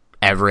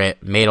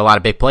Everett made a lot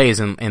of big plays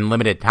in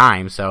limited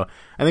time. So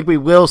I think we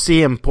will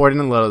see him poured in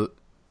a little,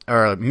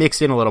 or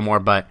mixed in a little more,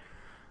 but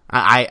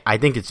I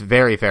think it's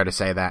very fair to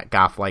say that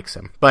Goff likes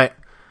him. But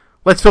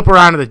let's flip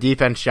around to the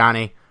defense,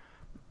 Johnny.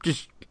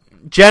 Just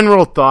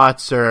general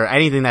thoughts or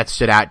anything that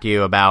stood out to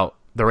you about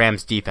the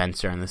Rams defense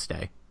during this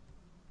day.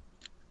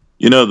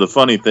 You know, the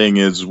funny thing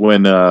is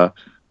when I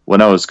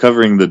was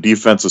covering the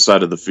defensive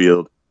side of the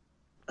field,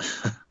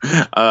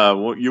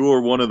 you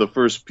were one of the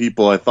first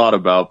people I thought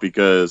about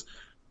because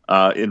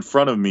in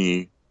front of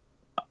me,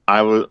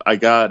 I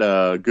got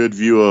a good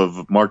view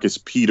of Marcus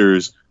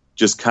Peters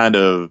just kind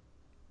of,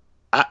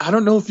 I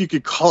don't know if you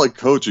could call it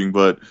coaching,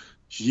 but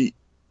he,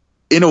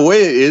 in a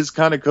way, it is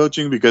kind of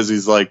coaching because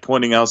he's like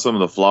pointing out some of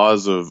the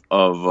flaws of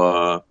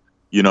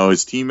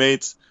his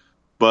teammates,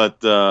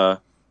 but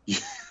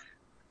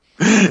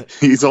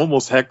he's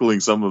almost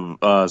heckling some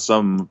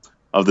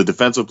of the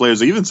defensive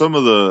players, even some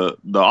of the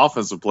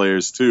offensive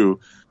players too,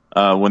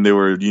 when they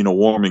were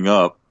warming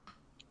up.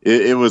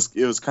 It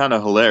was kind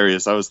of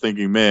hilarious. I was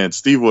thinking, man,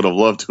 Steve would have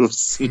loved to have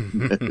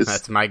seen this.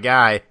 That's my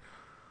guy,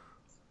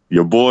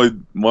 your boy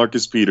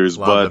Marcus Peters.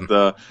 Love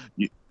but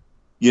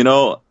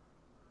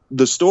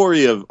the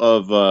story of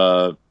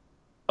the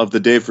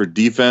day for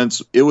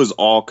defense, it was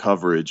all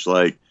coverage.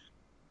 Like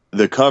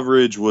the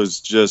coverage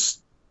was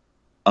just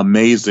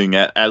amazing,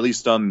 at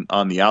least on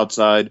the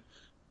outside.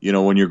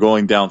 When you're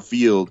going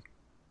downfield,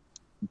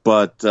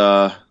 but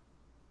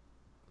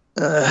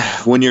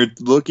when you're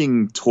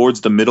looking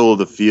towards the middle of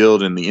the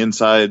field and the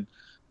inside,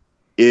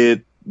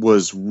 it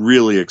was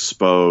really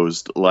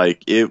exposed.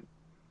 Like it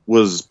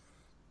was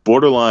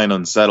borderline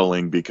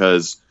unsettling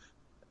because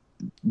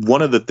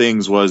one of the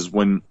things was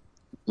when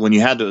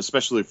you had to,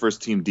 especially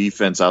first team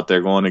defense out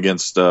there going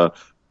against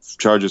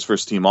Chargers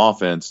first team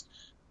offense,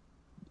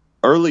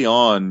 early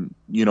on,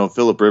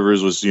 Phillip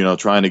Rivers was,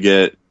 trying to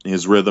get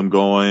his rhythm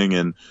going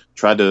and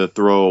tried to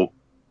throw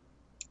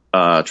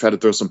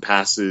some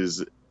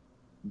passes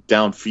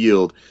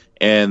downfield,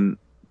 and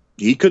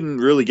he couldn't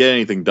really get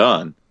anything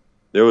done.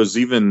 There was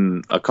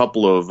even a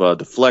couple of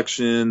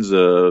deflections,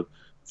 a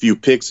few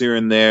picks here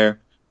and there.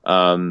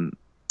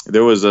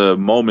 There was a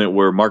moment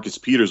where Marcus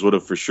Peters would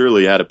have for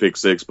surely had a pick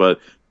six, but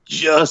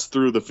just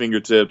through the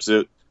fingertips.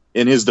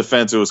 In his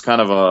defense, it was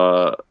kind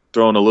of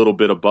thrown a little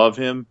bit above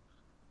him.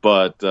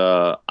 But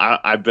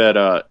I bet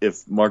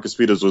if Marcus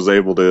Peters was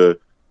able to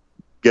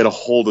get a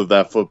hold of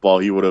that football,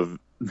 he would have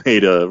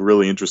made a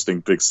really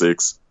interesting pick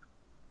six.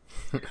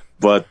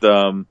 But,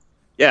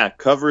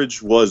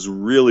 coverage was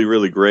really,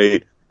 really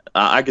great.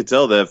 I could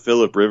tell that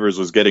Phillip Rivers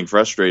was getting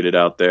frustrated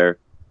out there.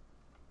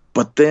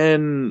 But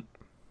then,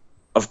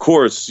 of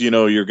course,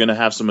 you're going to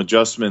have some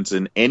adjustments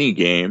in any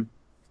game.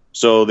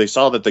 So they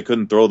saw that they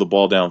couldn't throw the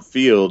ball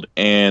downfield,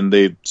 and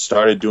they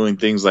started doing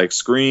things like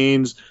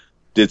screens,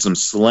 did some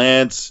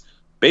slants,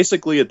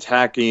 basically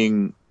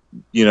attacking,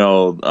 where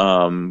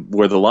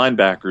the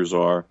linebackers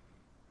are.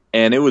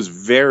 And it was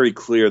very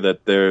clear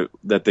that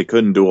they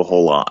couldn't do a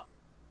whole lot.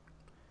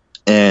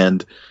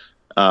 And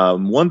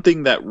one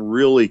thing that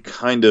really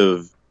kind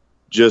of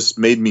just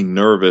made me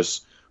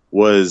nervous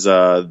was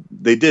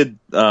they did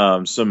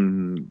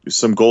some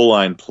goal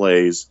line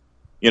plays,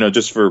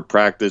 just for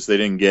practice. They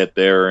didn't get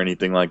there or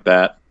anything like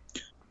that.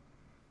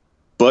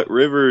 But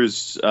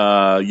Rivers,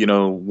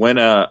 went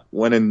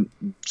and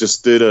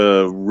just did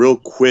a real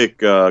quick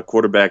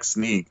quarterback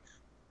sneak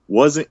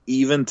wasn't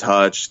even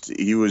touched.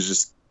 He was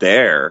just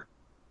there.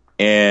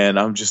 And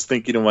I'm just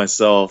thinking to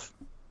myself,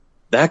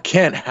 that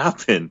can't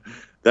happen.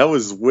 That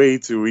was way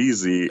too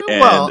easy.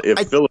 And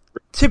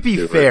to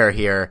be fair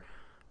here,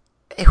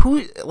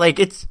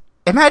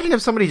 imagine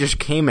if somebody just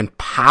came and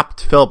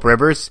popped Phillip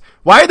Rivers.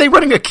 Why are they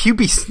running a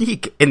QB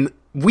sneak in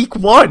week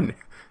 1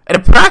 at a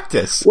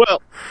practice?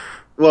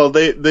 Well,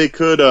 they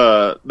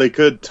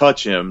could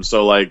touch him.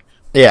 So like,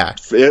 yeah,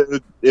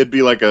 it'd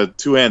be like a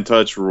 2-hand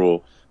touch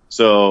rule.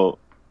 So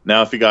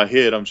now if he got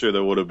hit, I'm sure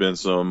there would have been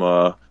some,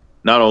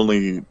 not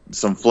only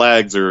some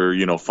flags or,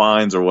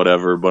 fines or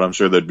whatever, but I'm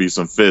sure there'd be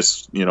some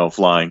fists,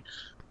 flying.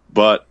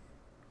 But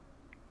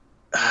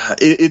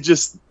it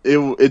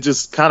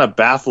just kind of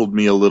baffled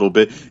me a little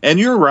bit. And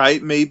you're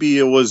right, maybe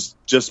it was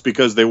just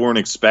because they weren't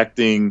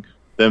expecting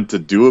them to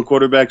do a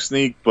quarterback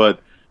sneak. But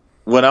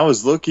when I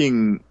was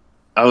looking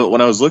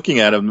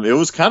at him, it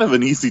was kind of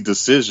an easy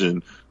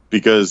decision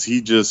because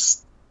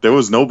there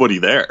was nobody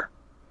there.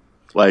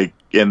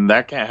 And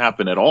that can't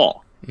happen at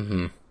all.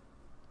 Mm-hmm.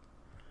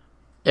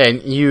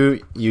 And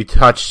you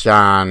touched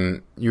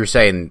on, you were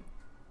saying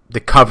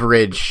the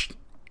coverage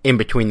in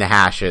between the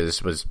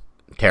hashes was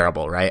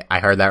terrible, right?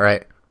 I heard that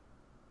right?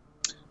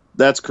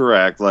 That's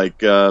correct.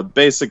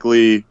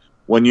 Basically,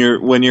 when you're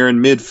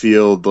in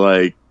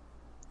midfield,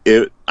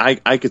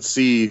 I could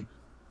see.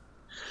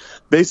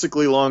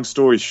 Basically, long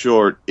story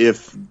short,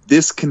 if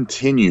this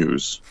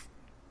continues,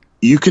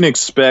 you can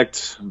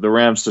expect the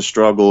Rams to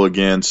struggle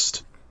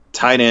against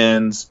tight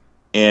ends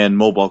and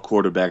mobile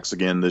quarterbacks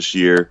again this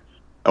year,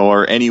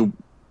 or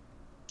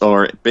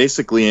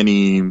basically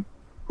any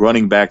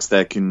running backs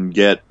that can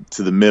get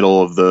to the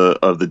middle of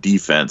the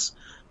defense,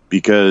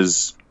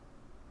 because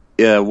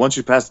once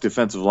you pass the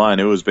defensive line,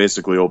 it was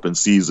basically open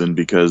season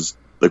because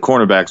the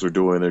cornerbacks were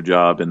doing their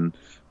job and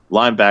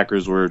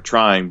linebackers were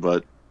trying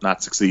but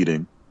not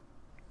succeeding.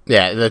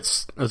 Yeah,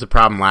 that was a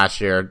problem last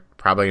year.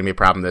 Probably going to be a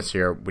problem this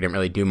year. We didn't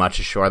really do much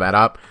to shore that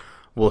up.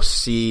 We'll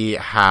see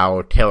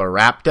how Taylor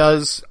Rapp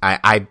does.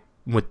 I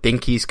would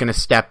think he's going to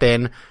step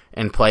in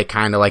and play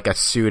kind of like a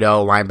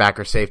pseudo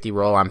linebacker safety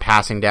role on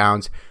passing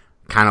downs,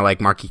 kind of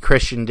like Marquis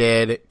Christian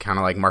did, kind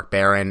of like Mark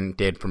Barron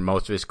did for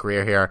most of his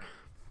career here.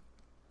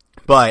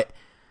 But,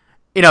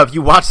 if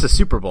you watch the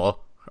Super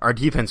Bowl, our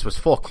defense was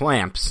full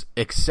clamps,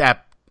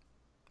 except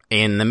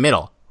in the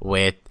middle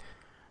with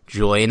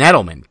Julian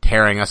Edelman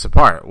tearing us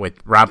apart, with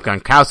Rob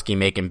Gronkowski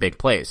making big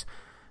plays.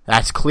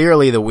 That's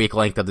clearly the weak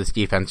link of this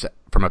defense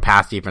from a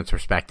pass defense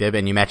perspective.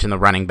 And you mentioned the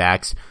running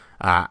backs.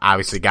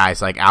 Obviously, guys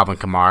like Alvin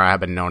Kamara have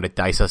been known to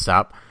dice us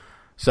up.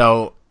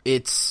 So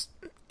it's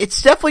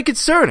definitely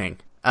concerning.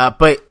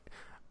 But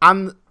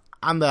on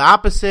the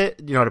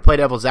opposite, to play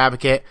devil's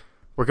advocate,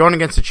 we're going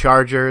against the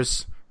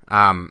Chargers.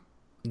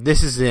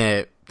 This is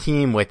a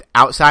team with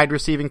outside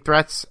receiving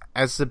threats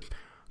as the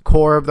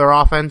core of their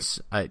offense.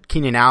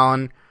 Keenan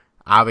Allen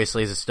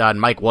obviously is a stud.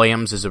 Mike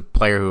Williams is a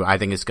player who I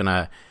think is going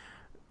to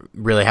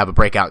really have a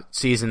breakout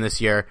season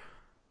this year.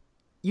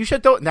 You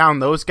shut down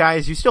those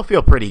guys, you still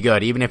feel pretty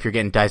good, even if you're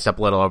getting diced up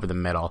a little over the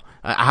middle.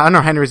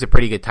 Hunter Henry's a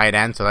pretty good tight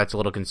end, so that's a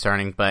little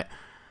concerning. But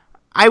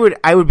I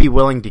would be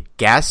willing to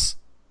guess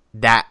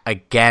that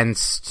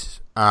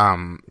against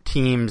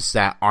teams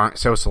that aren't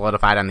so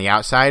solidified on the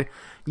outside,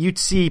 you'd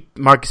see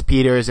Marcus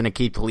Peters and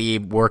Aqib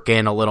Talib work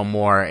in a little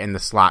more in the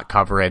slot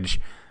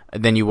coverage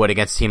than you would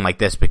against a team like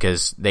this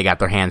because they got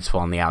their hands full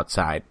on the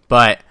outside.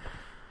 But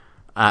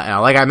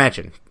like I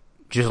mentioned,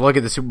 just look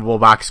at the Super Bowl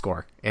box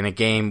score in a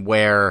game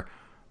where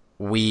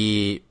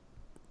we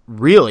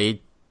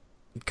really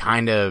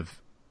kind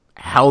of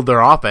held their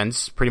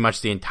offense pretty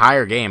much the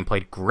entire game,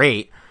 played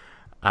great.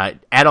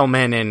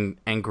 Edelman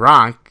and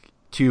Gronk,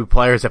 two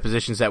players at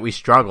positions that we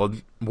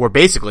struggled, were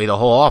basically the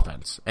whole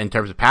offense in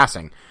terms of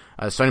passing.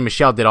 Sonny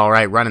Michel did all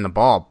right running the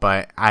ball,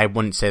 but I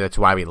wouldn't say that's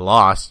why we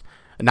lost.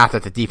 Not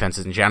that the defense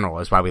in general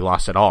is why we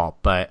lost at all,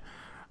 but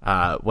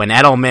when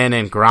Edelman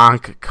and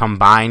Gronk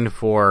combined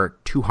for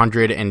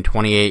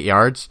 228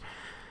 yards,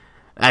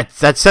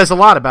 that says a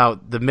lot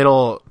about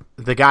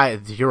the guy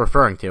that you're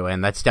referring to,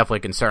 and that's definitely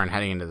a concern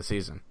heading into the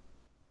season.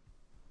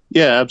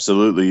 Yeah,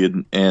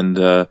 absolutely. And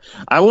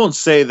I won't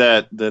say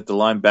that the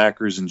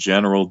linebackers in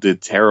general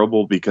did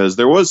terrible, because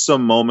there was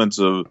some moments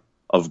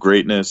of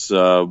greatness.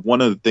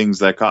 One of the things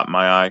that caught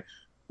my eye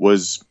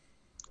was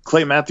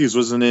Clay Matthews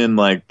wasn't in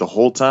the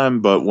whole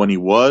time, but when he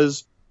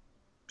was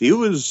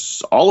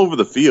all over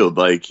the field.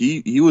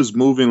 He was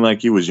moving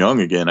like he was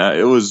young again.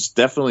 It was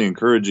definitely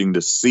encouraging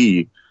to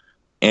see.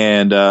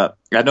 And I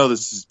know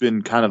this has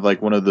been kind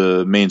of one of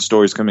the main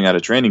stories coming out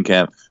of training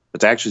camp,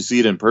 but to actually see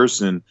it in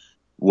person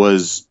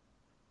was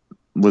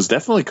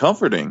definitely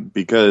comforting,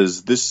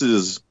 because this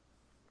is,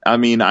 I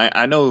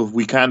know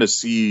we kind of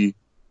see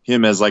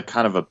him as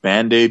kind of a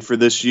Band-Aid for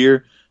this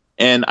year,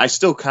 and I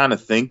still kind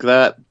of think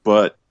that,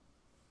 but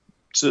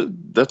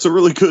that's a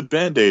really good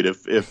Band-Aid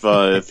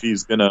if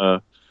he's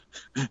gonna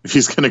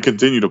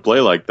continue to play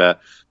like that.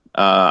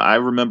 I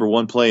remember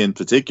one play in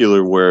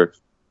particular where,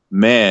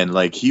 man,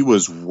 he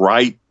was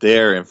right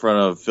there in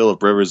front of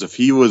Phillip Rivers. If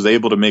he was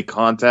able to make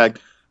contact,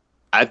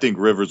 I think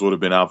Rivers would have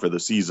been out for the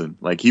season.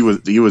 Like he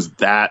was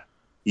that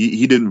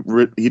he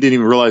didn't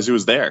even realize he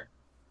was there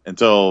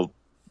until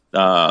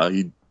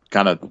he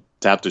kind of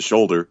tapped his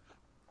shoulder.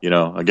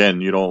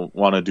 Again, you don't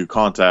want to do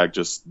contact,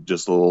 just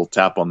a little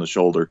tap on the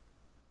shoulder.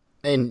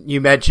 And you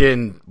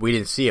mentioned we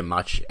didn't see him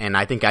much, and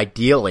I think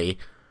ideally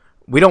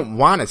we don't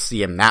want to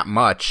see him that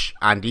much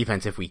on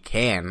defense if we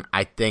can.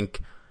 I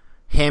think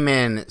him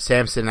and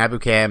Samson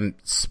Ebukam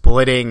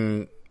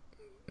splitting,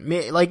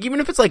 like even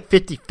if it's like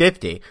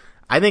 50-50,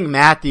 I think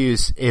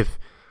Matthews, if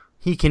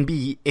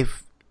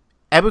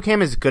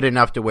Ebukam is good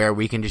enough to where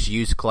we can just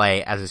use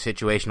Clay as a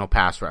situational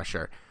pass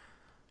rusher,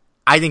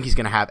 I think he's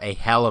going to have a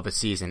hell of a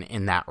season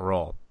in that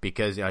role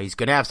because he's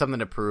going to have something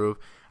to prove.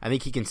 I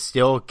think he can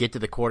still get to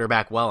the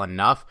quarterback well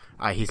enough.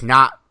 He's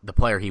not the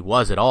player he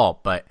was at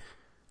all, but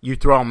you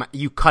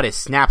cut his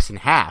snaps in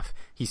half.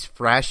 He's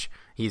fresh,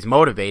 he's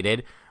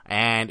motivated,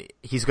 and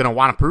he's going to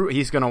want to prove.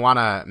 He's going to want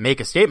to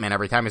make a statement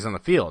every time he's on the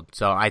field.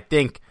 So I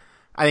think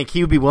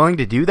he would be willing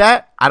to do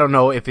that. I don't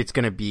know if it's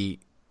going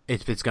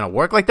to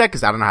work like that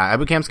because I don't know how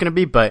Ebukam's going to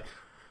be, but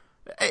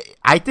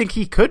I think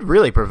he could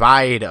really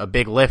provide a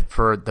big lift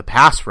for the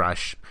pass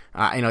rush.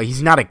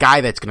 He's not a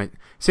guy that's going to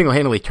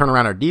single-handedly turn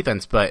around our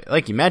defense, but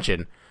like you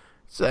mentioned,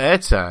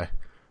 it's a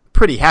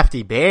pretty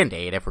hefty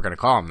Band-Aid if we're going to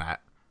call him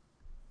that.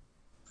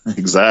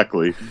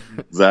 Exactly.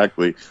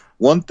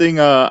 One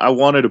thing I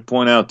wanted to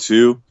point out,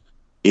 too,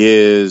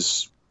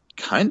 is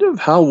kind of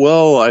how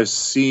well I've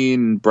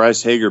seen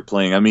Bryce Hager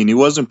playing. I mean, he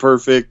wasn't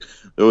perfect.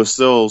 There was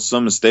still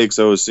some mistakes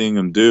I was seeing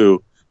him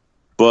do,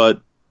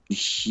 but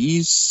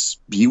he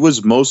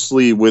was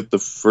mostly with the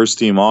first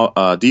team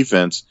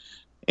defense,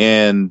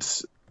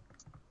 and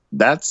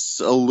that's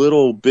a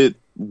little bit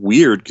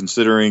weird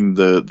considering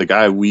the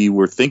guy we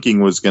were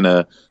thinking was going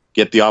to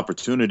get the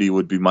opportunity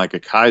would be Micah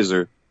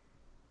Kiser.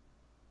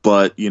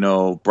 But,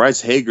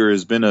 Bryce Hager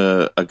has been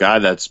a guy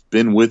that's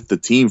been with the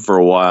team for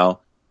a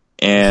while.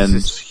 And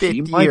this is his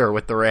fifth year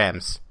with the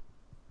Rams.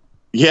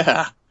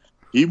 Yeah,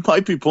 he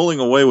might be pulling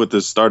away with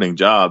this starting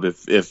job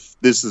if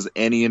this is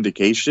any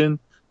indication.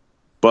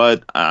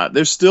 But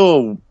there's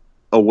still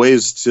a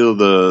ways till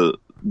the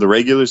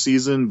regular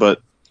season.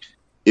 But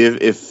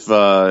if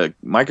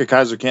Micah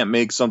Kiser can't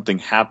make something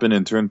happen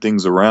and turn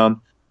things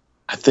around,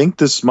 I think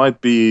this might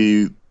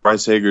be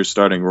Bryce Hager's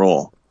starting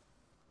role.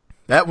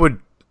 That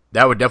would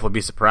definitely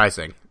be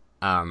surprising.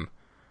 And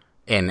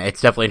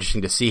it's definitely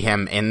interesting to see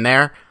him in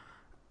there.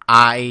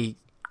 I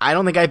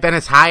don't think I've been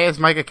as high as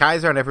Micah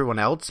Kiser and everyone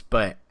else,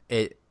 but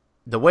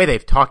the way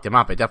they've talked him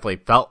up, it definitely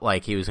felt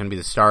like he was going to be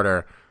the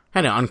starter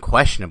kind of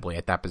unquestionably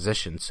at that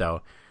position.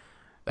 So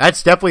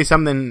that's definitely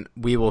something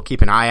we will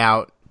keep an eye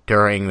out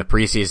during the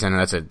preseason.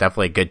 That's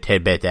definitely a good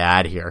tidbit to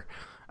add here.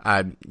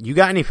 You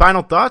got any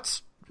final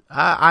thoughts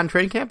on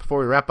training camp before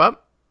we wrap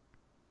up?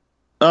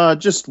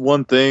 Just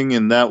one thing,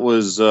 and that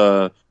was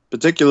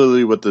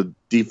particularly with the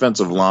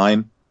defensive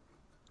line.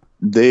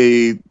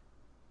 They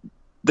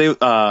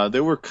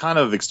were kind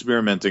of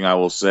experimenting, I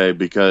will say,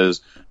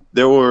 because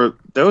there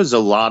was a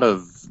lot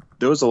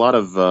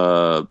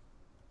of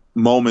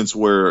moments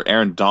where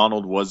Aaron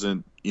Donald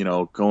wasn't,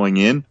 going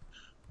in,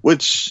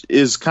 which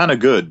is kind of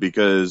good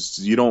because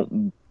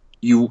you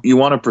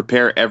want to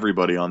prepare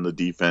everybody on the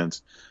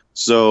defense.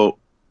 So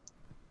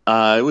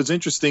it was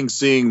interesting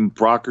seeing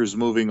Brockers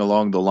moving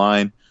along the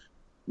line.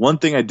 One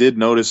thing I did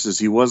notice is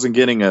he wasn't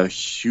getting a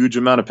huge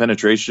amount of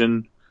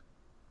penetration,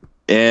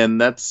 and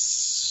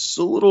that's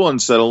a little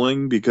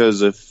unsettling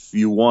because if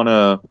you want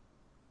to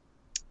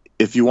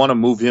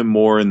move him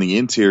more in the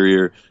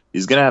interior,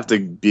 he's going to have to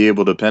be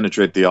able to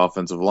penetrate the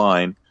offensive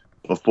line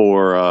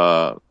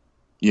before,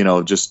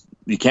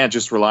 you can't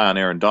just rely on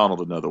Aaron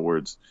Donald, in other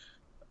words.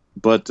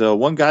 But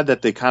one guy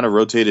that they kind of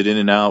rotated in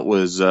and out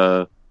was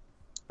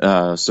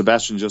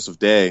Sebastian Joseph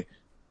Day.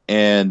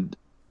 And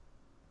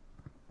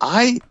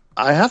I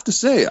have to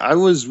say, I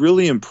was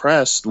really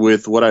impressed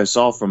with what I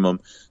saw from him.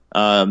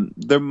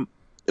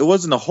 It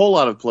wasn't a whole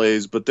lot of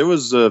plays, but there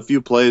was a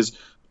few plays,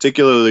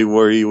 particularly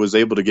where he was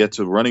able to get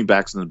to running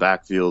backs in the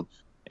backfield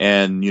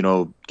and,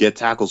 get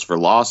tackles for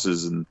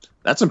losses, and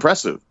that's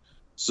impressive.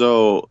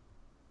 So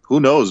who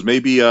knows?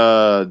 Maybe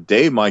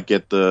Dave might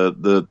get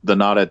the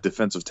nod at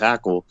defensive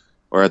tackle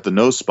or at the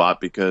nose spot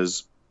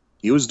because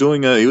he was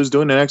doing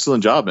an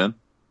excellent job, man.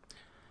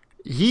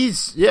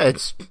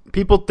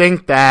 People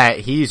think that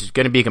he's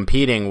going to be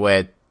competing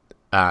with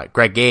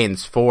Greg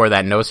Gaines for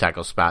that nose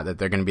tackle spot, that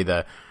they're going to be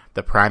the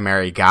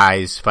primary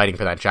guys fighting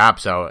for that job.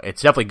 So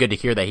it's definitely good to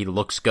hear that he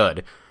looks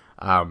good.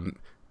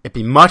 It'd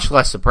be much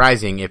less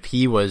surprising if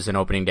he was an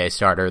opening day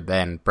starter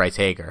than Bryce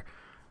Hager.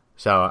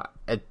 So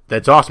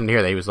that's awesome to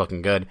hear that he was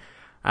looking good.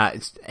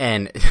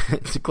 And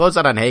to close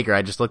out on Hager,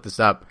 I just looked this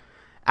up.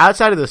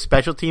 Outside of the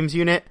special teams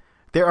unit,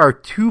 there are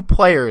 2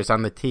 players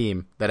on the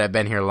team that have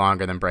been here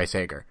longer than Bryce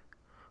Hager,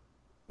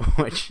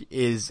 which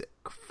is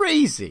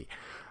crazy.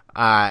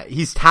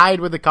 He's tied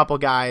with a couple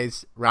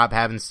guys, Rob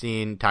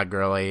Havenstein, Todd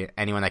Gurley,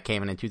 anyone that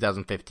came in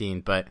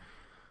 2015, but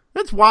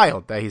that's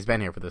wild that he's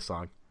been here for this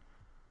long.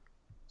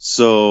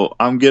 So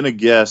I'm going to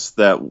guess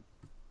that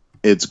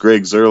it's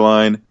Greg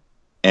Zuerlein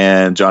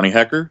and Johnny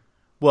Hecker.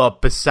 Well,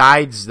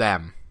 besides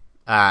them,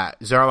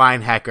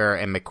 Zuerlein, Hecker,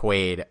 and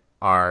McQuaid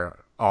are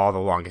all the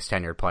longest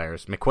tenured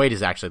players. McQuaid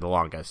is actually the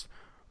longest,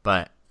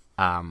 but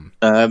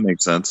that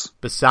makes sense.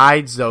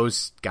 Besides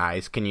those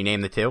guys, can you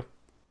name the two?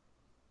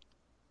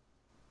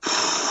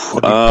 The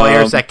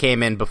players that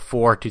came in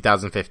before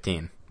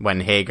 2015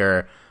 when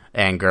Hager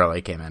and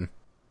Gurley came in.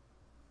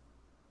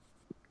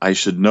 I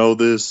should know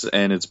this,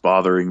 and it's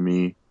bothering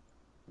me.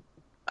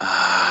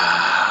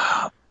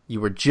 You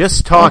were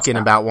just talking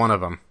about one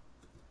of them.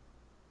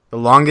 The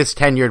longest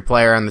tenured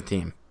player on the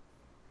team.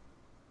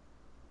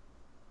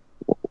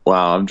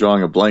 Wow, I'm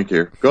drawing a blank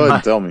here. Go ahead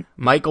and tell me.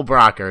 Michael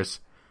Brockers.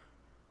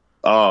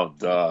 Oh,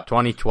 duh.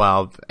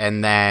 2012,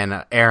 and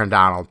then Aaron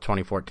Donald,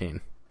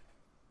 2014.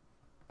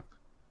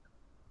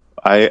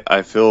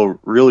 I feel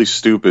really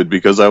stupid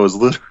because I was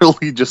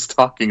literally just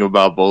talking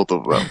about both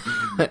of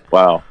them.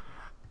 Wow.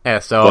 Yeah,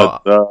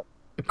 so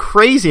a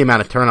crazy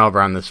amount of turnover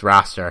on this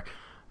roster.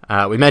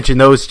 We mentioned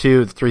those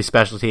two, the three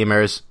special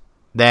teamers.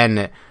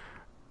 Then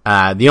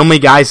the only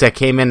guys that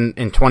came in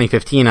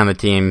 2015 on the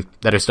team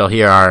that are still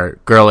here are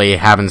Gurley,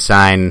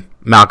 Havenstein,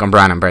 Malcolm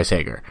Brown, and Bryce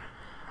Hager.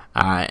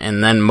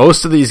 And then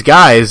most of these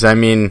guys, I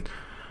mean,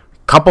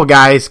 a couple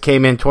guys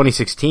came in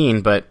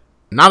 2016, but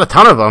not a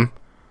ton of them.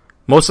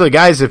 Most of the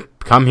guys have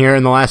come here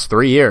in the last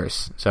 3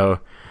 years. So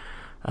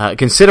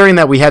considering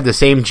that we had the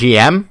same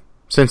GM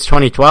since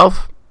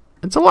 2012,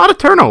 it's a lot of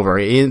turnover.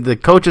 The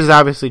coaches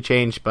obviously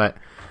changed, but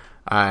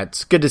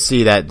it's good to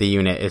see that the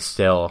unit is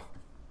still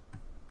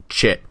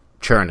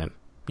churning,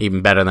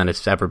 even better than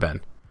it's ever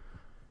been.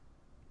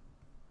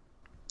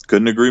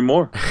 Couldn't agree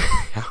more.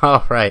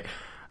 All right.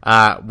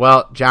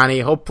 Well, Johnny,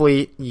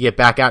 hopefully you get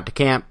back out to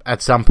camp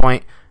at some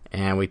point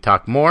and we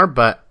talk more,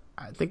 but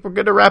I think we're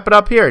good to wrap it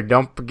up here.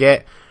 Don't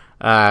forget,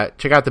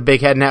 check out the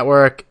Big Head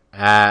Network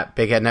at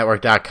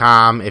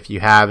bigheadnetwork.com if you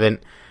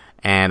haven't.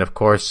 And, of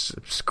course,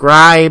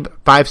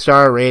 subscribe,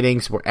 5-star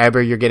ratings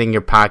wherever you're getting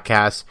your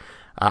podcasts,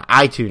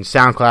 iTunes,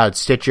 SoundCloud,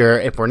 Stitcher.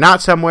 If we're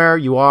not somewhere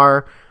you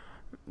are,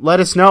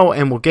 let us know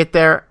and we'll get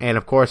there. And,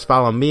 of course,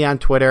 follow me on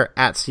Twitter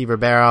at Steve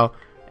Ribeiro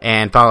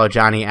and follow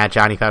Johnny at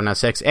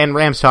Johnny596 and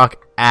Rams Talk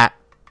at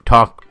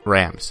Talk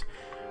Rams.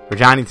 For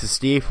Johnny to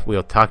Steve,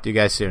 we'll talk to you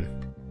guys soon.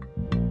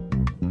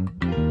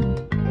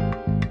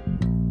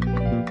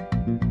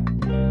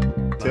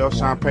 Tell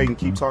Sean Payton,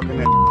 keep talking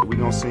that. We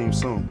gonna see him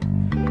soon.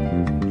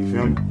 You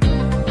feel me?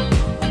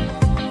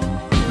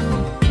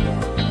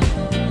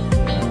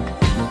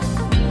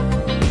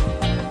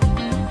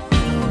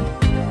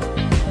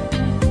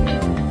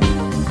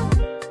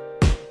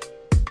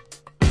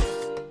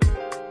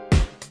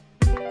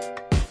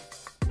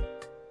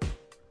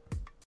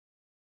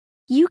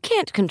 You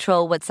can't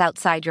control what's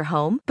outside your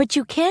home, but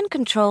you can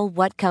control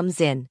what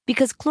comes in.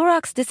 Because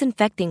Clorox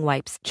disinfecting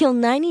wipes kill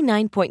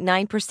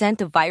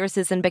 99.9% of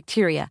viruses and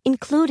bacteria,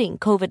 including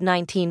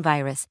COVID-19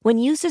 virus, when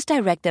used as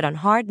directed on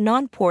hard,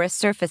 non-porous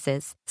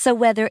surfaces. So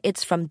whether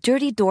it's from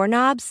dirty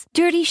doorknobs,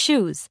 dirty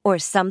shoes, or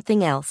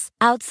something else,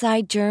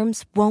 outside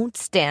germs won't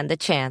stand a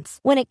chance.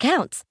 When it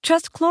counts,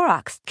 trust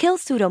Clorox. Kill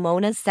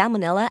Pseudomonas,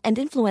 Salmonella, and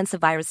influenza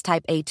virus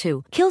type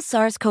A2. Kill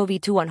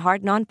SARS-CoV-2 on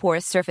hard,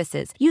 non-porous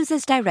surfaces. Use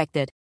as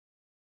directed.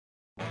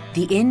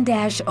 The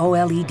in-dash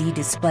OLED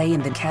display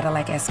in the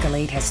Cadillac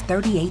Escalade has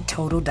 38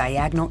 total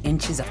diagonal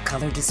inches of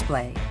color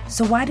display.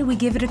 So why do we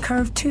give it a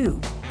curve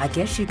too? I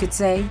guess you could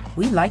say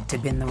we like to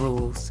bend the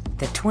rules.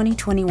 The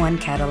 2021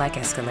 Cadillac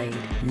Escalade.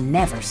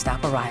 Never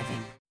stop arriving.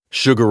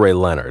 Sugar Ray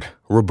Leonard,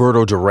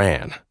 Roberto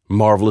Duran,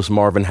 Marvelous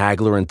Marvin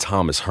Hagler, and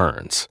Thomas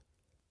Hearns.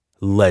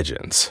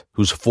 Legends,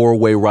 whose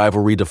four-way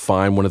rivalry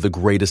defined one of the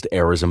greatest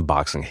eras in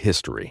boxing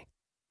history.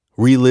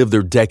 Relive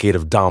their decade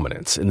of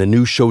dominance in the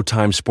new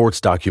Showtime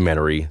sports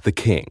documentary, The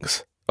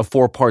Kings, a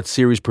 4-part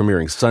series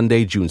premiering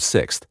Sunday, June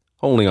 6th,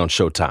 only on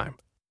Showtime.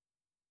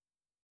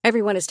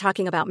 Everyone is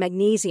talking about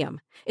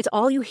magnesium. It's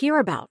all you hear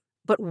about.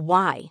 But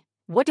why?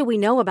 What do we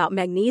know about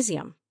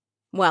magnesium?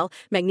 Well,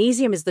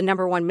 magnesium is the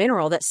 #1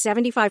 mineral that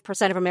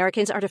 75% of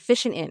Americans are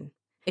deficient in.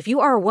 If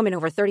you are a woman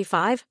over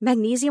 35,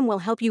 magnesium will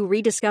help you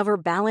rediscover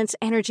balance,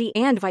 energy,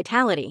 and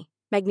vitality.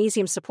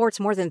 Magnesium supports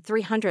more than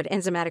 300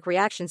 enzymatic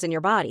reactions in your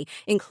body,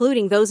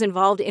 including those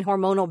involved in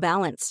hormonal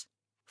balance.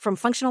 From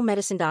functional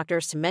medicine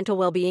doctors to mental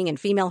well-being and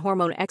female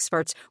hormone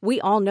experts,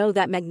 we all know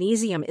that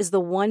magnesium is the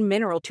one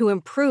mineral to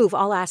improve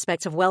all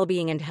aspects of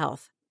well-being and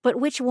health. But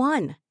which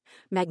one?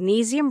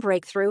 Magnesium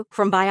Breakthrough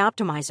from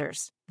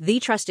Bioptimizers, the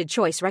trusted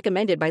choice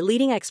recommended by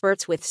leading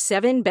experts with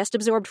 7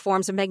 best-absorbed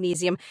forms of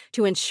magnesium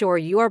to ensure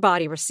your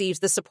body receives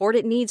the support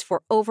it needs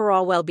for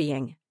overall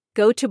well-being.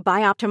 Go to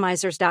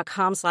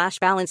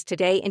bioptimizers.com/balance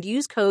today and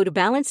use code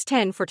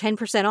BALANCE10 for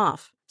 10%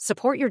 off.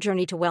 Support your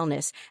journey to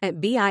wellness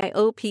at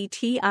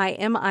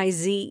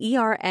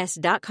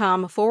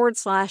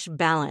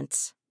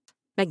bioptimizers.com/balance.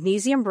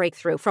 Magnesium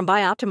Breakthrough from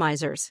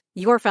Bioptimizers,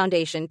 your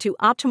foundation to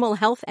optimal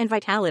health and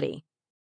vitality.